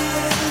leave her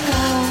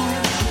alone.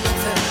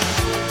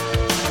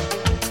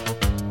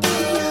 In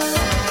your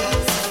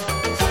eyes,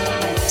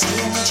 till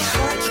you let your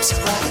heart keeps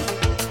rocking.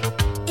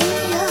 In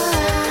your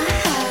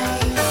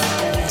eyes,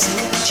 till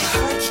you let your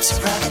heart keeps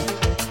rocking.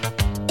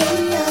 In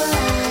your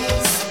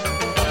eyes,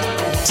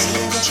 till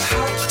you let your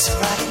heart keeps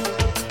rocking.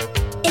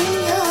 In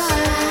your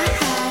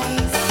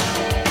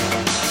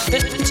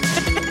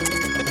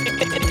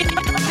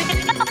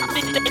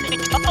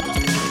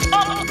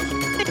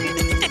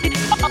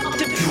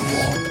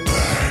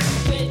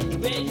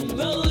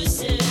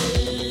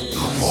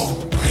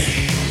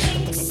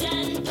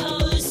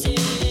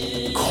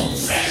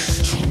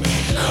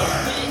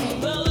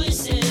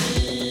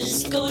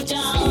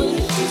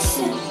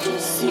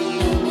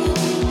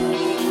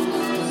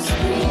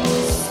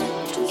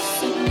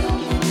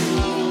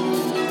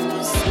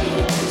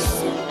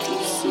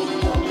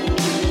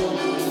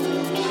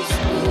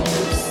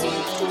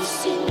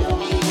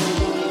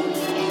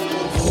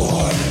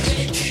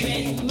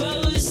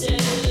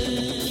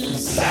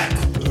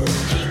Blackbird,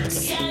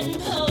 and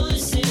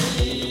poses,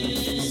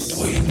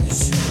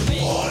 wings,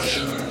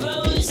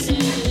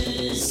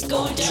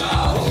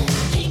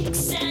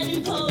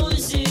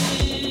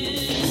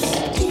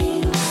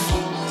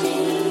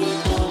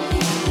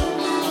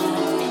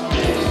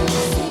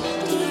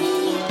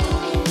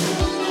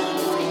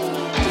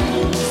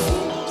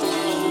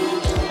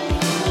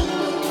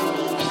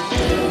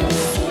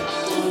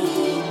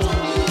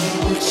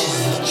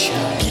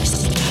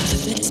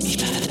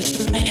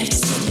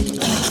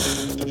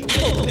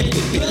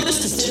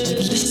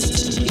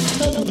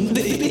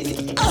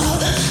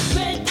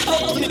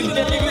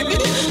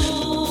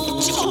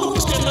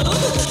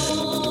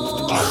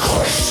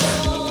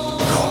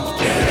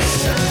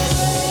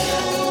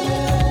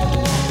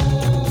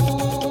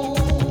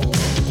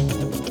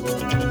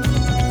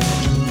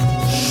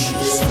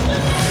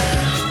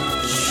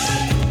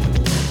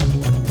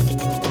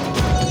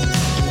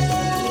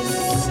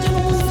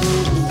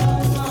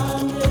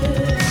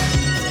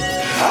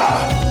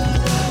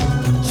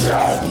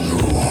 Say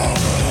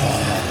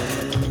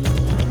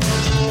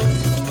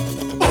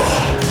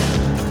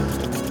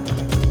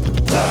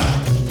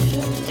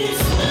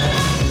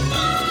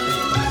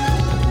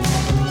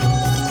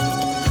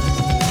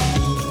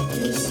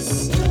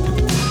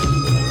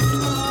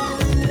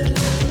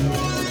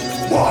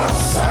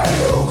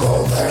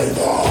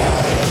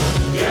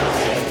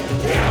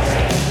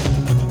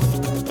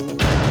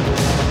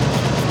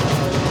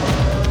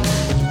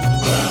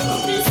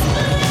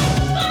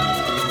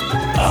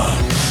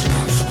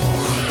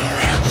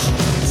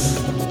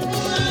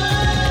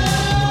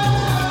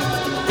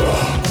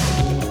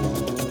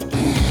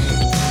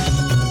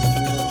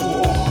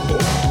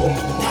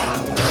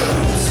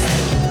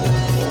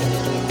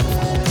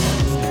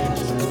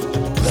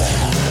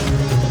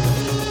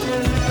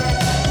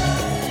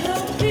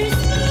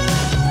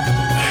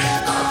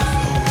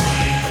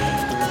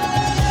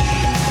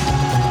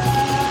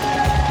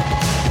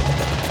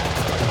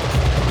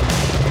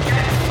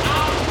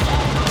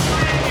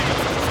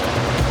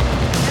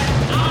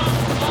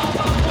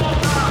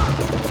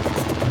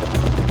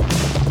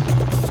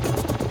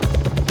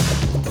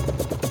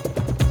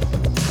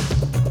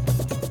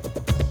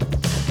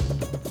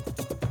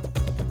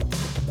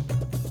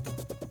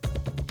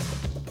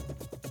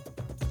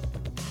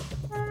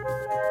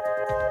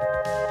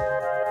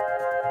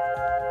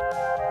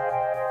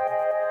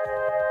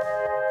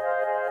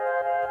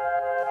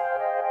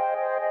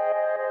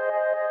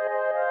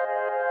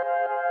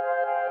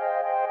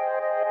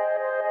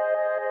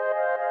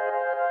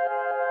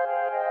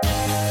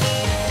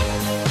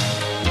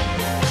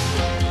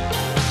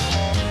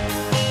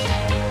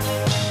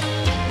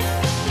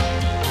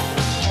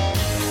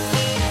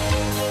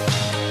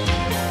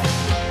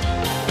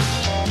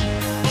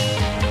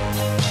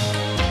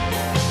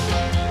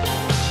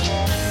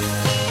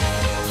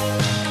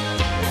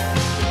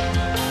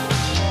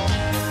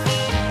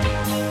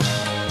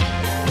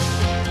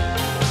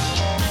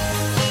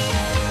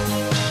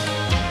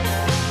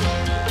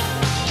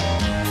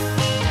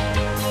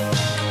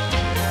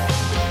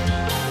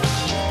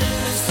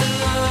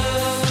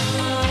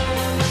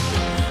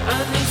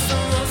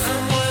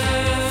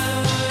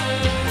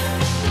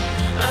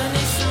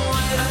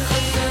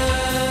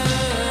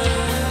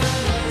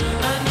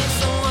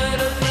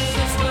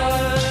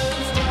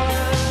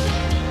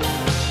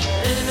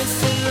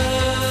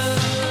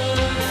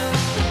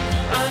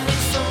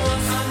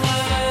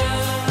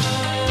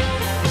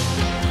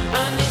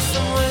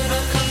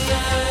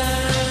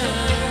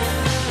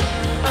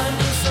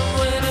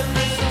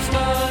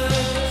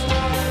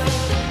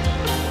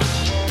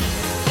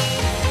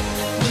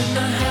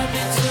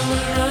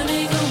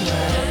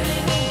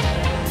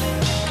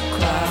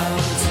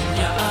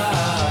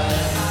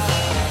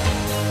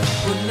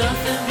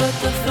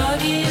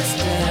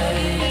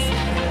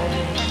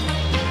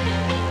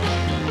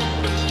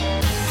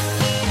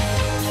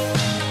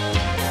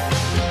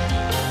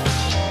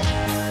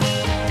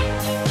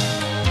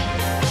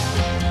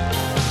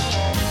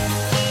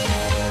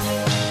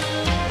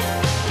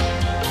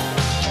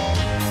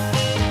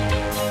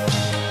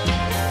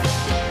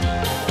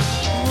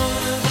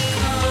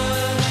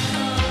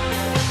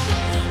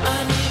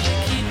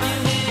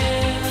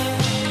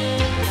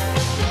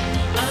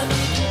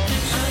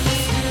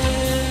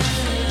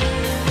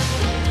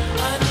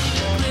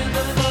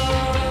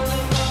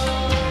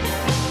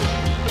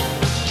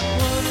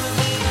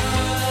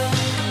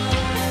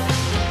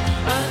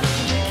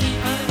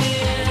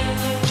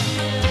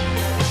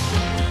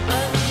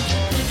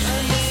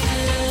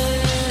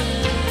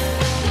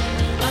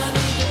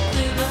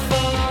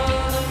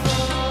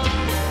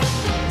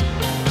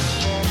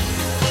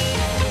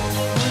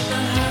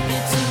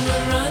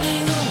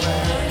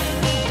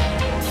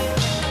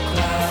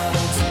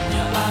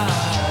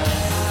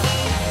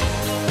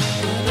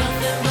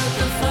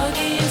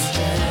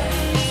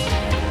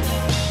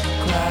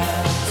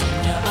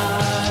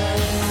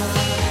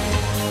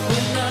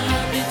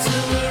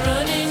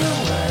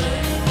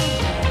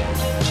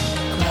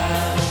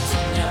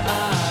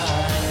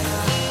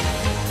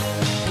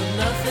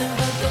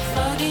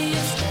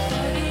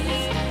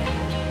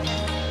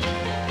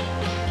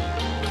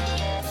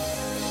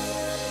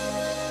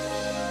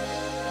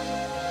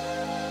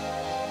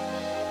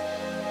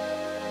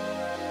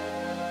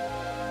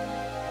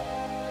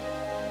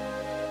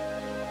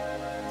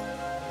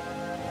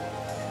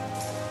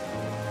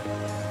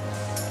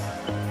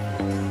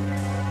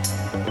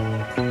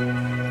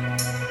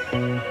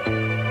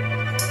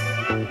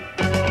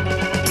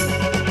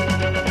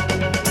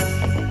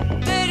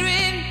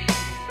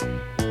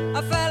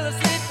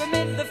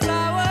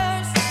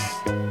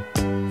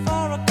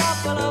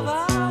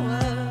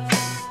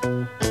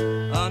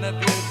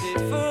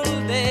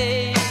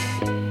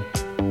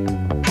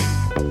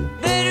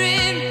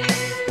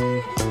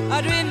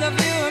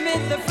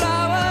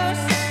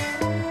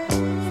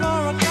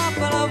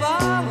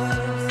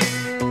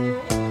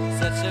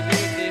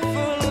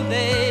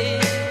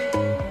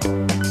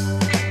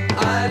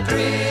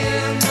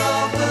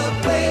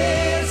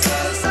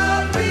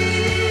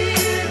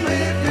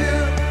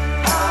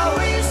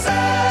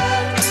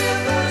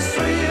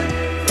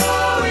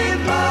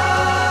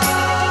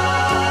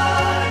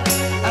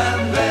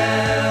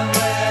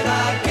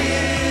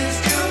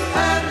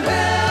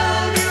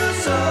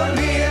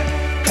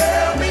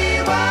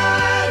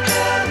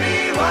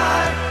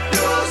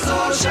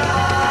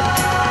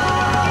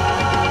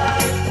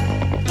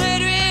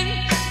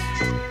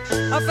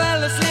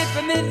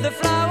amid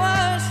the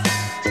flowers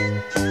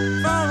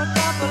for a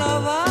couple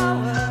of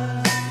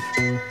hours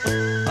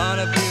on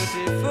a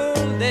beautiful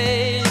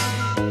day.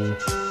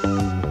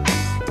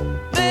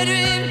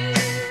 Daydream,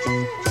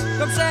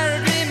 come Sarah,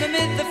 dream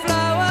amid the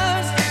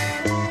flowers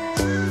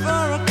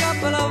for a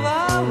couple of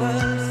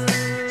hours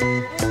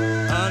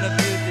on a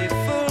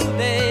beautiful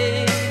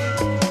day.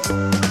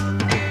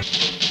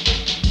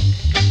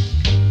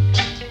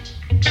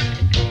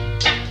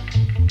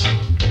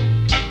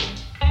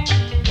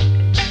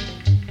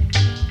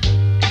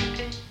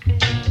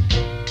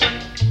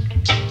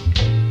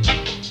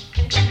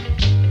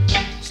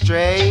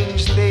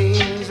 Strange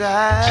things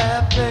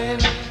happen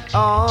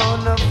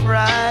on a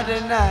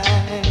Friday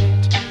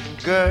night.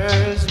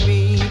 Girls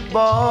meet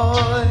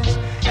boys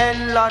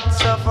and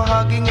lots of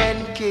hugging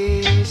and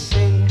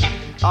kissing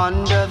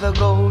under the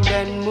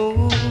golden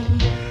moon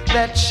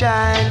that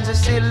shines a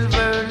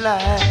silver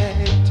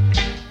light.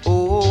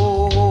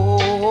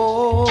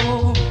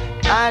 Oh,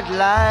 I'd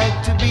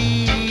like to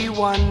be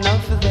one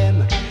of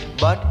them,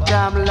 but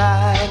I'm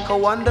like a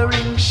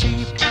wandering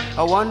sheep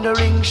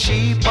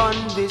on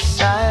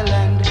this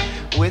island,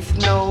 with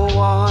no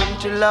one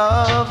to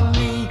love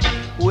me,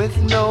 with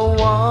no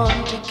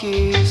one to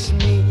kiss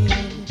me.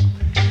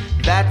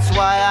 That's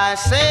why I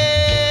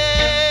say,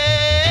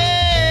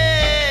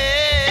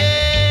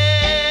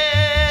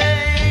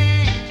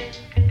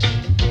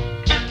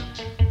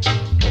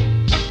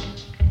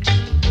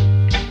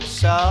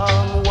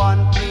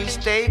 someone please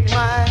take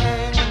my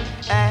hand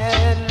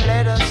and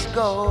let us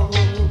go.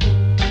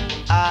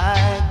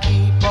 I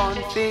keep on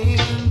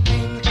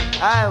thinking,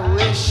 I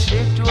wish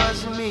it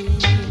was me.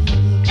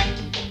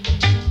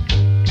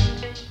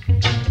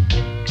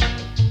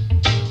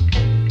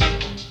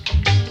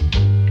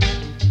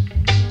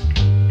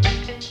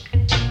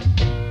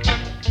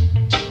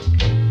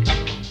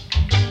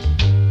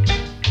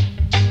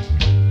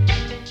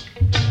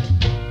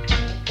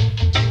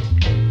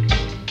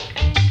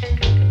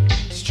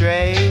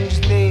 Strange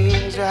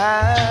things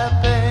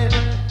happen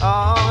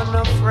on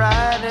a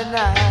Friday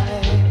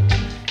night.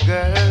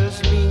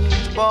 Girls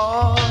meet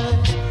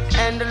boys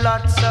and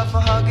lots of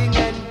hugging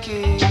and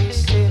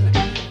kissing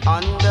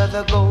under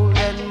the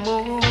golden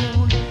moon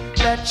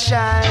that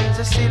shines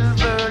a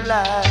silver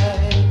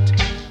light.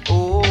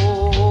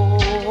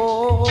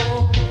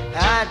 Oh,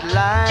 I'd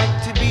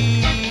like to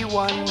be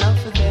one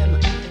of them,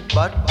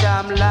 but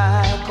I'm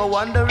like a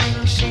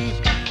wandering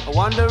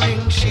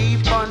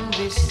sheep on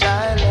this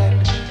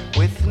island,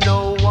 with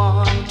no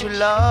one to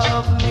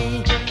love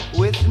me,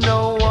 with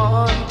no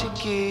one to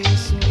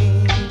kiss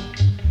me.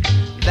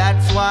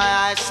 That's why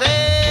I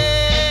say